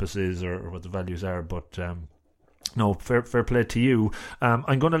the purpose is or what the values are. But no, fair play to you.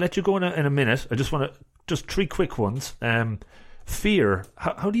 I'm going to let you go in a minute. I just want to, just 3 quick ones. Fear.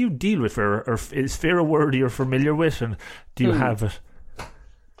 How do you deal with fear? Or is fear a word you're familiar with, and do you have it?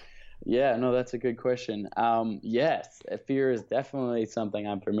 Yeah, no, that's a good question. Yes, fear is definitely something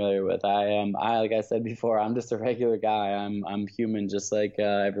I'm familiar with. Like I said before, I'm just a regular guy. I'm human, just like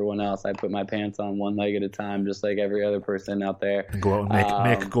everyone else. I put my pants on one leg at a time, just like every other person out there. And go out and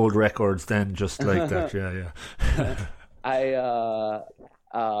make gold records, then, just like that. Yeah.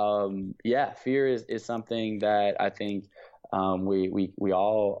 Fear is something that I think we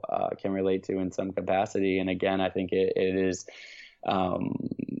all can relate to in some capacity. And again, I think it is.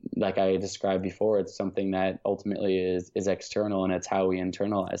 Like I described before, it's something that ultimately is external, and it's how we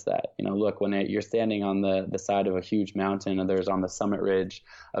internalize that. Look, when you're standing on the side of a huge mountain, and there's on the summit ridge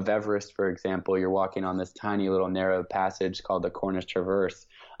of Everest, for example, you're walking on this tiny little narrow passage called the Cornish Traverse,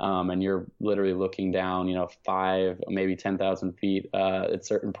 and you're literally looking down, 5, maybe 10,000 feet at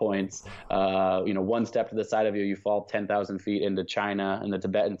certain points. One step to the side of you, you fall 10,000 feet into China and the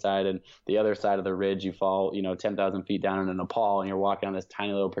Tibetan side, and the other side of the ridge, you fall, 10,000 feet down into Nepal, and you're walking on this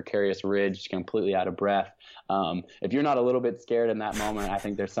tiny little precarious ridge, completely out of breath. If you're not a little bit scared in that moment, I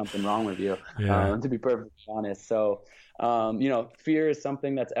think there's something wrong with you, to be perfectly honest. So, fear is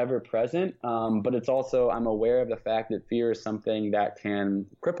something that's ever present, but it's also, I'm aware of the fact that fear is something that can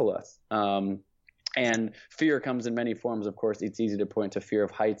cripple us. And fear comes in many forms. Of course, it's easy to point to fear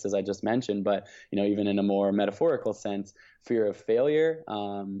of heights, as I just mentioned, but, even in a more metaphorical sense, fear of failure.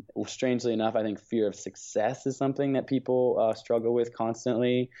 Strangely enough, I think fear of success is something that people struggle with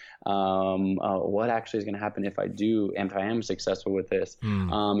constantly. What actually is going to happen if I am successful with this?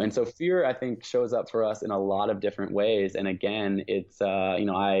 And so fear, I think, shows up for us in a lot of different ways. And again, it's,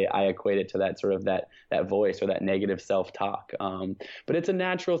 I equate it to that sort of that voice or that negative self-talk. But it's a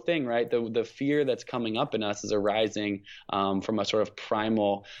natural thing, right? The fear that's coming up in us is arising from a sort of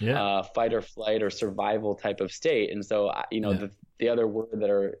primal fight or flight or survival type of state. And so, the other word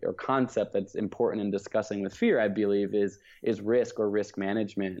or concept that's important in discussing with fear, I believe, is risk or risk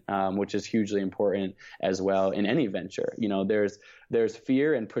management, which is hugely important as well in any venture. There's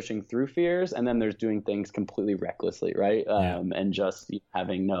fear and pushing through fears, and then there's doing things completely recklessly, right? And just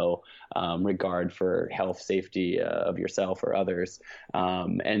having no regard for health, safety of yourself or others.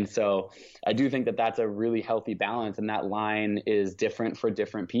 And so I do think that that's a really healthy balance, and that line is different for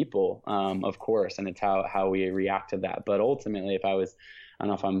different people, of course, and it's how we react to that. But ultimately, I don't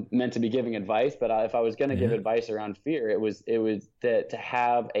know if I'm meant to be giving advice, but if I was going to give advice around fear, it was that to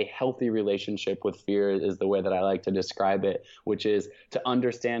have a healthy relationship with fear is the way that I like to describe it, which is to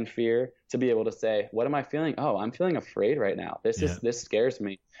understand fear, to be able to say, what am I feeling? Oh, I'm feeling afraid right now. This scares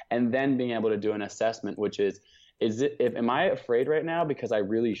me. And then being able to do an assessment, which is am I afraid right now because I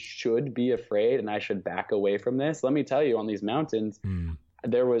really should be afraid and I should back away from this? Let me tell you, on these mountains,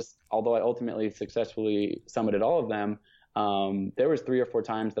 there was, although I ultimately successfully summited all of them, there was 3 or 4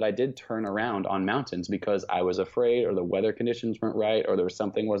 times that I did turn around on mountains because I was afraid, or the weather conditions weren't right, or there was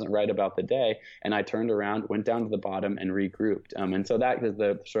something wasn't right about the day. And I turned around, went down to the bottom and regrouped. And so that is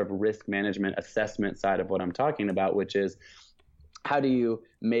the sort of risk management assessment side of what I'm talking about, which is how do you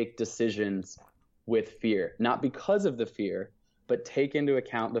make decisions with fear, not because of the fear, but take into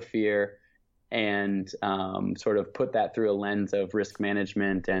account the fear and sort of put that through a lens of risk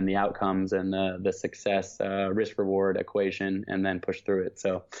management and the outcomes and the success risk reward equation, and then push through it.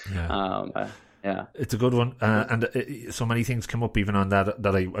 So yeah, it's a good one, and so many things come up even on that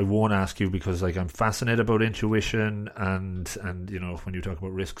I won't ask you, because like I'm fascinated about intuition and when you talk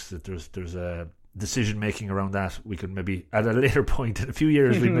about risks, that there's a decision making around that. We can maybe at a later point in a few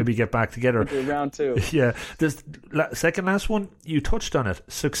years we maybe get back together. Round 2. Yeah. This second last one, you touched on it.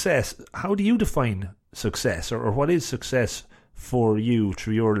 Success. How do you define success, or what is success for you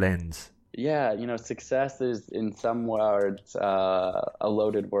through your lens? Yeah, success is in some words a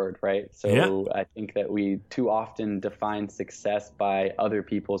loaded word, right? So yeah. I think that we too often define success by other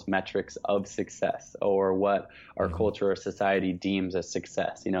people's metrics of success, or what our culture or society deems as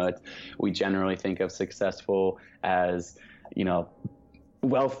success. We generally think of successful as,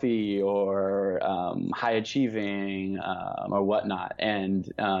 wealthy or high achieving or whatnot.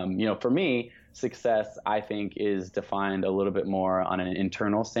 And, for me, success, I think, is defined a little bit more on an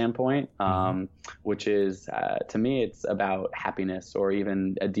internal standpoint, which is, to me, it's about happiness, or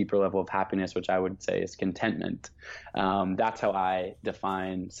even a deeper level of happiness, which I would say is contentment. That's how I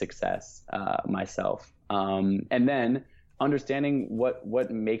define success myself. And then understanding what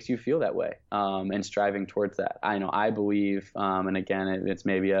makes you feel that way, and striving towards that. I believe, and again, it's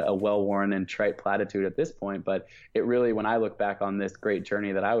maybe a well-worn and trite platitude at this point, but it really, when I look back on this great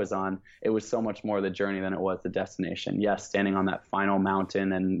journey that I was on, it was so much more the journey than it was the destination. Yes, standing on that final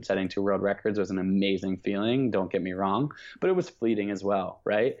mountain and setting 2 world records was an amazing feeling, don't get me wrong, but it was fleeting as well,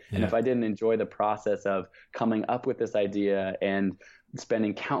 right? Yeah. And if I didn't enjoy the process of coming up with this idea and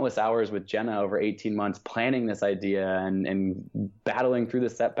spending countless hours with Jenna over 18 months planning this idea and battling through the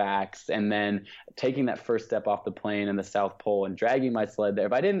setbacks, and then taking that first step off the plane in the South Pole and dragging my sled there,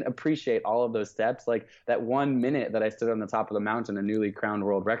 if I didn't appreciate all of those steps, like that 1 minute that I stood on the top of the mountain, a newly crowned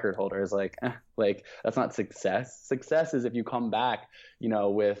world record holder, is like that's not success. Success is if you come back,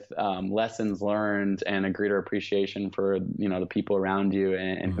 with lessons learned and a greater appreciation for, the people around you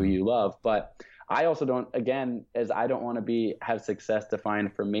and who you love. But I also don't want to have success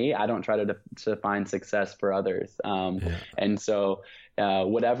defined for me. I don't try to define success for others. And so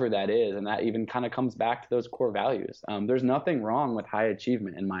whatever that is, and that even kind of comes back to those core values. There's nothing wrong with high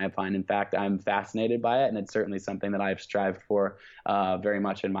achievement, in my opinion. In fact, I'm fascinated by it, and it's certainly something that I've strived for very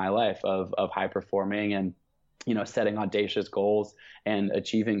much in my life, of high performing and setting audacious goals and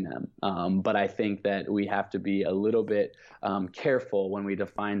achieving them. But I think that we have to be a little bit careful when we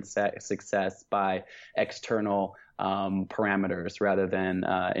define success by external parameters rather than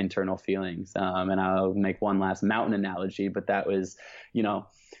internal feelings. And I'll make one last mountain analogy, but that was,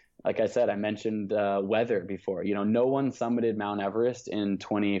 like I said, I mentioned weather before. No one summited Mount Everest in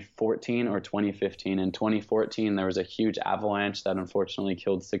 2014 or 2015. In 2014, there was a huge avalanche that unfortunately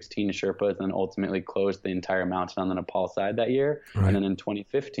killed 16 Sherpas and ultimately closed the entire mountain on the Nepal side that year. Right. And then in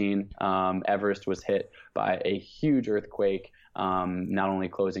 2015, Everest was hit by a huge earthquake, not only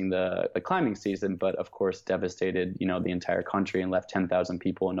closing the climbing season, but of course devastated, the entire country and left 10,000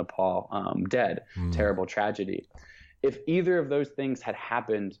 people in Nepal dead. Terrible tragedy. If either of those things had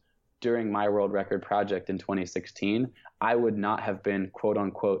happened during my world record project in 2016, I would not have been quote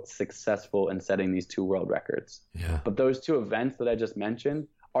unquote successful in setting these 2 world records. Yeah. But those 2 events that I just mentioned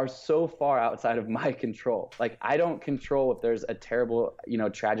are so far outside of my control. Like, I don't control if there's a terrible,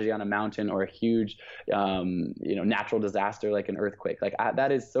 tragedy on a mountain, or a huge, natural disaster like an earthquake. Like, that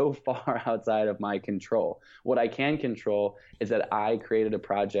is so far outside of my control. What I can control is that I created a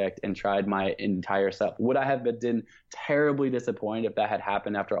project and tried my entire self. Would I have been terribly disappointed if that had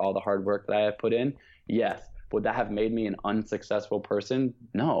happened after all the hard work that I have put in? Yes. Would that have made me an unsuccessful person?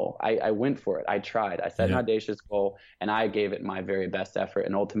 No, I went for it. I tried. I set an audacious goal, and I gave it my very best effort.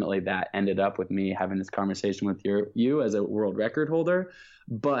 And ultimately that ended up with me having this conversation with you as a world record holder.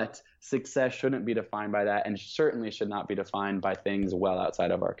 But success shouldn't be defined by that, and certainly should not be defined by things well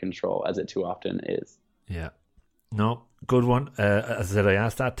outside of our control, as it too often is. Yeah. No, good one. As I said, I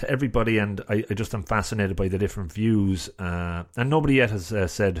asked that to everybody, and I just am fascinated by the different views. And nobody yet has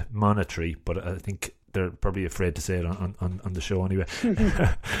said monetary, but I think they're probably afraid to say it on the show anyway.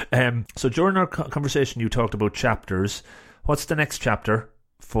 So during our conversation, you talked about chapters. What's the next chapter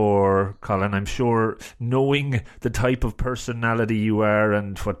for Colin. I'm sure, knowing the type of personality you are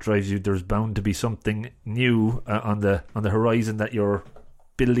and what drives you, there's bound to be something new on the horizon that you're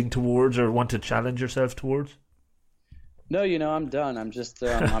building towards or want to challenge yourself towards. No, I'm done. I'm just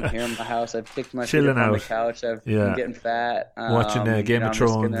I'm here in my house. I've kicked my feet Chilling up on out. the couch. I've been getting fat. Watching Game of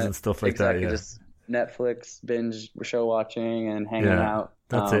Thrones and stuff like that. Yeah. Just Netflix binge show watching and hanging out.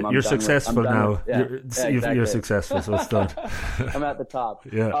 That's it. You're successful now. You're successful, so it's done. I'm at the top.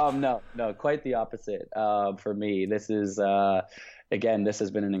 Yeah. No, quite the opposite. For me, this is again, this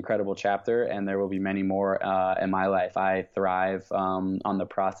has been an incredible chapter, and there will be many more in my life. I thrive on the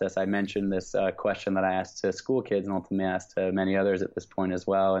process. I mentioned this question that I asked to school kids and ultimately asked to many others at this point as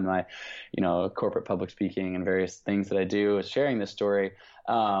well. In my, corporate public speaking and various things that I do, is sharing this story.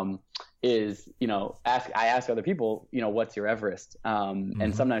 I ask other people, what's your Everest?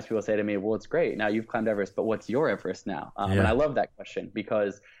 And sometimes people say to me, well, it's great. Now you've climbed Everest, but what's your Everest now? And I love that question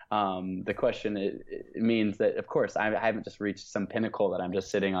because the question it means that, of course, I haven't just reached some pinnacle that I'm just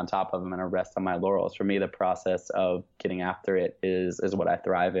sitting on top of and gonna rest on my laurels. For me, the process of getting after it is what I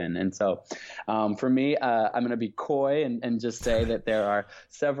thrive in. And so for me, I'm going to be coy and just say that there are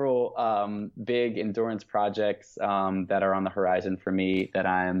several big endurance projects that are on the horizon for me that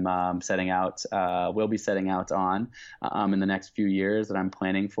I'm will be setting out on in the next few years that I'm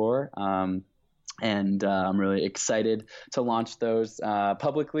planning for. And I'm really excited to launch those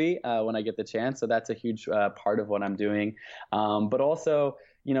publicly when I get the chance. So that's a huge part of what I'm doing. But also,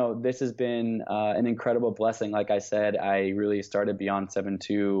 this has been an incredible blessing. Like I said, I really started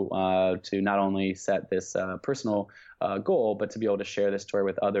Beyond72 to not only set this personal goal, but to be able to share this story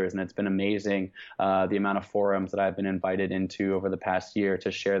with others. And it's been amazing the amount of forums that I've been invited into over the past year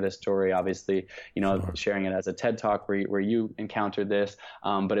to share this story. Obviously, sharing it as a TED Talk where you encountered this,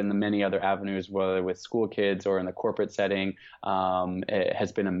 but in the many other avenues, whether with school kids or in the corporate setting, it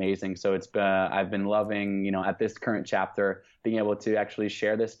has been amazing. So I've been loving, at this current chapter, being able to actually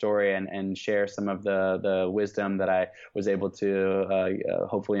share this story and share some of the wisdom that I was able to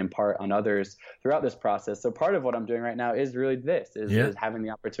hopefully impart on others throughout this process. So part of what I'm doing right now is really is having the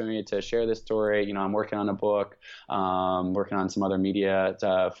opportunity to share this story. I'm working on a book, working on some other media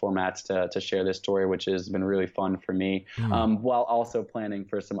formats to share this story, which has been really fun for me, while also planning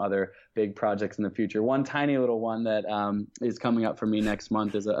for some other big projects in the future. One tiny little one that is coming up for me next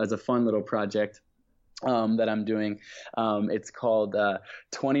month is a fun little project that I'm doing. It's called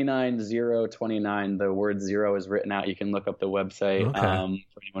 29029. The word 0 is written out. You can look up the website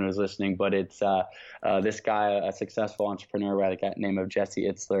for anyone who's listening. But it's this guy, a successful entrepreneur by the guy named of Jesse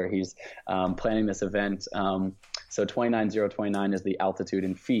Itzler. He's planning this event. So 29029 is the altitude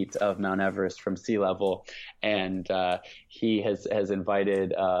in feet of Mount Everest from sea level. And he has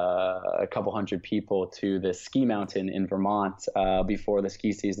invited a couple hundred people to the ski mountain in Vermont before the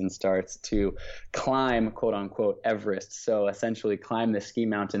ski season starts to climb, quote unquote, Everest. So essentially climb the ski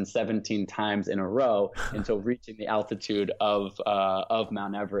mountain 17 times in a row until reaching the altitude of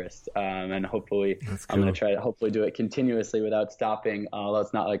Mount Everest. And hopefully I'm going to try to hopefully do it continuously without stopping. Although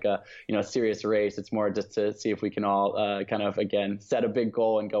it's not like a serious race. It's more just to see if we can all kind of, again, set a big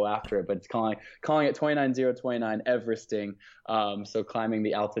goal and go after it. But it's calling it 29029 Everesting. So climbing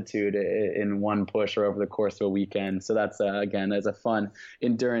the altitude in one push or over the course of a weekend. So that's again, that's a fun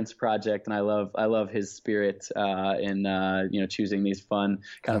endurance project, and I love his spirit in choosing these fun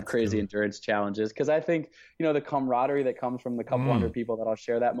kind of crazy endurance challenges, because I think the camaraderie that comes from the couple hundred people that I'll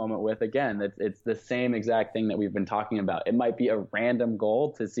share that moment with, again, it's the same exact thing that we've been talking about. It might be a random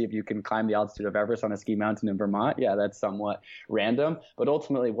goal to see if you can climb the altitude of Everest on a ski mountain in Vermont. Yeah, that's somewhat random, but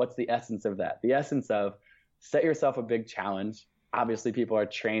ultimately, what's the essence of that? The essence of set yourself a big challenge. Obviously, people are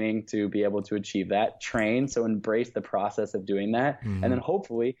training to be able to achieve that. Train, so embrace the process of doing that. And then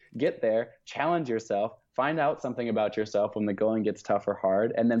hopefully get there, challenge yourself, find out something about yourself when the going gets tough or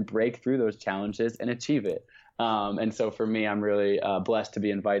hard, and then break through those challenges and achieve it. And so for me, I'm really blessed to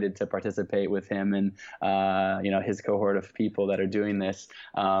be invited to participate with him and his cohort of people that are doing this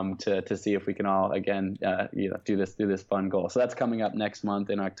to see if we can all again do this fun goal. So that's coming up next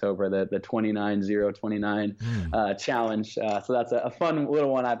month in October, the 29029 challenge. So that's a fun little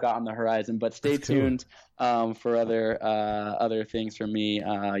one I've got on the horizon. But stay tuned for other things from me.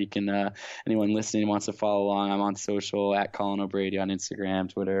 You can anyone listening wants to follow along. I'm on social at Colin O'Brady on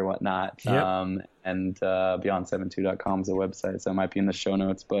Instagram, Twitter, whatnot. And beyond72.com is a website, so it might be in the show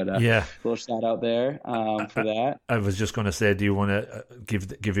notes. But a little shout out there for that. I was just going to say, do you want to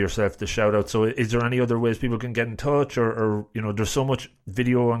give yourself the shout out? So is there any other ways people can get in touch, or there's so much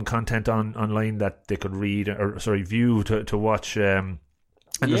video and content online that they could read view to watch. And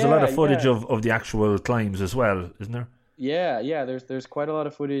there's a lot of footage of the actual climbs as well, isn't there? Yeah. There's quite a lot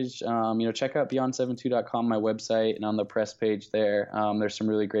of footage. Check out beyond72.com, my website, and on the press page there, there's some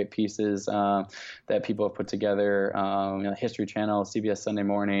really great pieces that people have put together. History Channel, CBS Sunday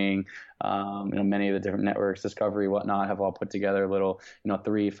Morning, many of the different networks, Discovery, whatnot, have all put together little,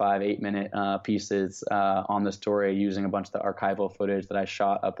 3, 5, 8 minute pieces on the story using a bunch of the archival footage that I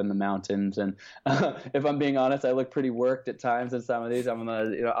shot up in the mountains. And if I'm being honest, I look pretty worked at times in some of these. I'm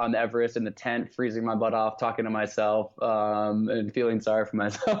on Everest in the tent, freezing my butt off, talking to myself, and feeling sorry for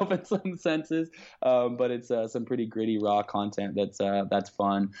myself in some senses. But it's some pretty gritty, raw content that's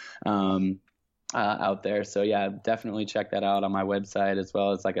fun. Out there. So yeah, definitely check that out on my website, as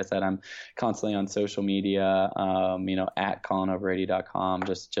well as, like I said, I'm constantly on social media, at colinoverady.com,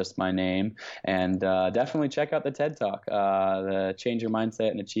 just my name. And definitely check out the TED Talk, the Change Your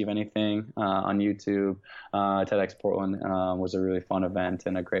Mindset and Achieve Anything on YouTube. TEDx Portland was a really fun event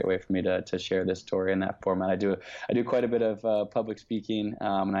and a great way for me to share this story in that format. I do quite a bit of public speaking,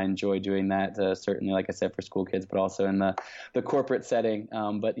 and I enjoy doing that, certainly, like I said, for school kids, but also in the corporate setting.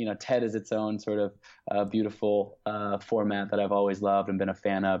 But TED is its own sort of beautiful format that I've always loved and been a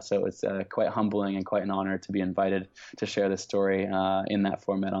fan of. So it's quite humbling and quite an honor to be invited to share this story in that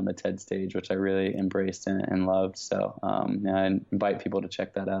format on the TED stage, which I really embraced and loved. So I invite people to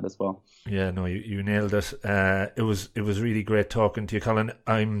check that out as well. Yeah, no, you nailed it. It was really great talking to you, Colin.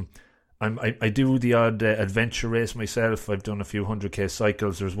 I do the odd adventure race myself. I've done a few 100k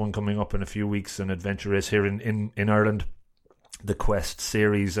cycles. There's one coming up in a few weeks, an adventure race here in Ireland, the Quest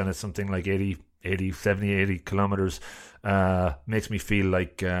series, and it's something like 80 kilometers. Makes me feel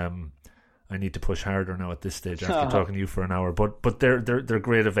like I need to push harder now at this stage after talking to you for an hour. But they're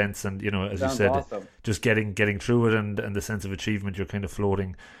great events, and as Sounds you said, awesome. Just getting through it and the sense of achievement. You're kind of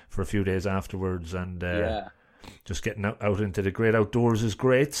floating for a few days afterwards, and just getting out into the great outdoors is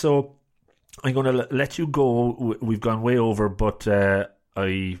great. So I'm going to let you go. We've gone way over, but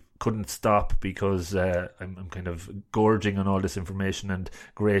I couldn't stop because I'm kind of gorging on all this information and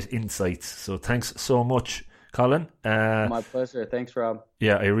great insights. So thanks so much, Colin. My pleasure. Thanks, Rob.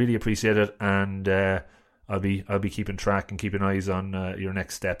 Yeah, I really appreciate it, and I'll be keeping track and keeping eyes on your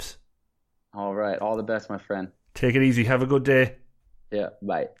next steps. All right. All the best, my friend. Take it easy. Have a good day. Yeah.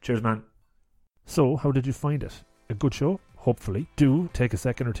 Bye. Cheers, man. So, how did you find it? A good show? Hopefully. Do take a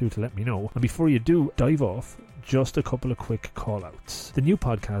second or two to let me know. And before you do dive off, just a couple of quick call-outs. The new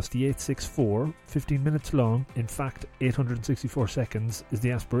podcast, the 864, 15 minutes long, in fact 864 seconds is the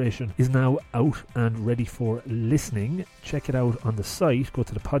aspiration, is now out and ready for listening. Check it out on the site. Go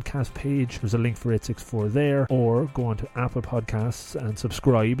to the podcast page. There's a link for 864 there, or go on to Apple Podcasts and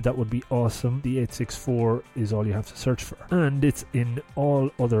subscribe. That would be awesome. The 864 is all you have to search for. And it's in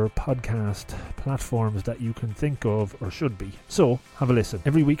all other podcast platforms that you can think of or should be. So, have a listen.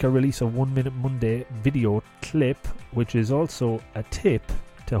 Every week I release a 1 Minute Monday video clip, which is also a tip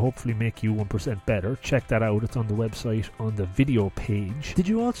to hopefully make you 1% better. Check that out. It's on the website on the video page. Did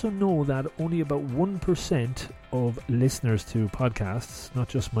you also know that only about 1% of listeners to podcasts, not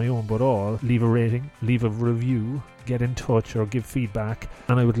just my own but all, leave a rating, leave a review, get in touch or give feedback?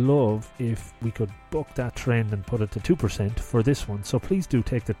 And I would love if we could buck that trend and put it to 2% for this one. So please do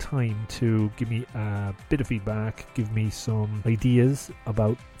take the time to give me a bit of feedback, give me some ideas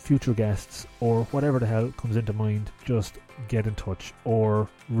about future guests or whatever the hell comes into mind. Just get in touch or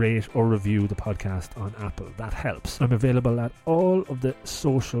rate or review the podcast on Apple. That helps. I'm available at all of the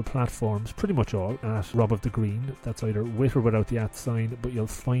social platforms, pretty much all, at Rob of the Green. That's either with or without the @ sign, but you'll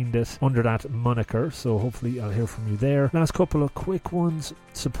find it under that moniker, so hopefully I'll hear from you there. Last couple of quick ones.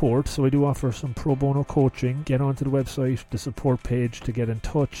 Support. So I do offer some pro bono coaching. Get onto the website, the support page, to get in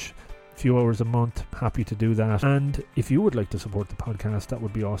touch. Few hours a month, happy to do that. And if you would like to support the podcast, that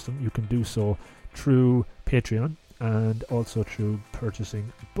would be awesome. You can do so through Patreon and also through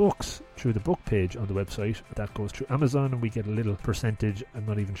purchasing books through the book page on the website. That goes through Amazon and we get a little percentage. I'm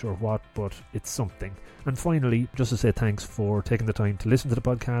not even sure what, but it's something. And finally, just to say thanks for taking the time to listen to the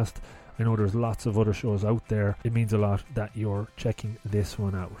podcast. I know there's lots of other shows out there. It means a lot that you're checking this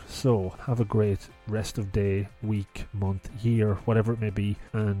one out. So have a great rest of day, week, month, year, whatever it may be,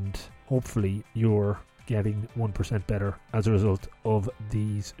 and hopefully you're getting 1% better as a result of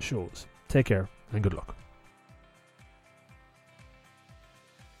these shows. Take care and good luck.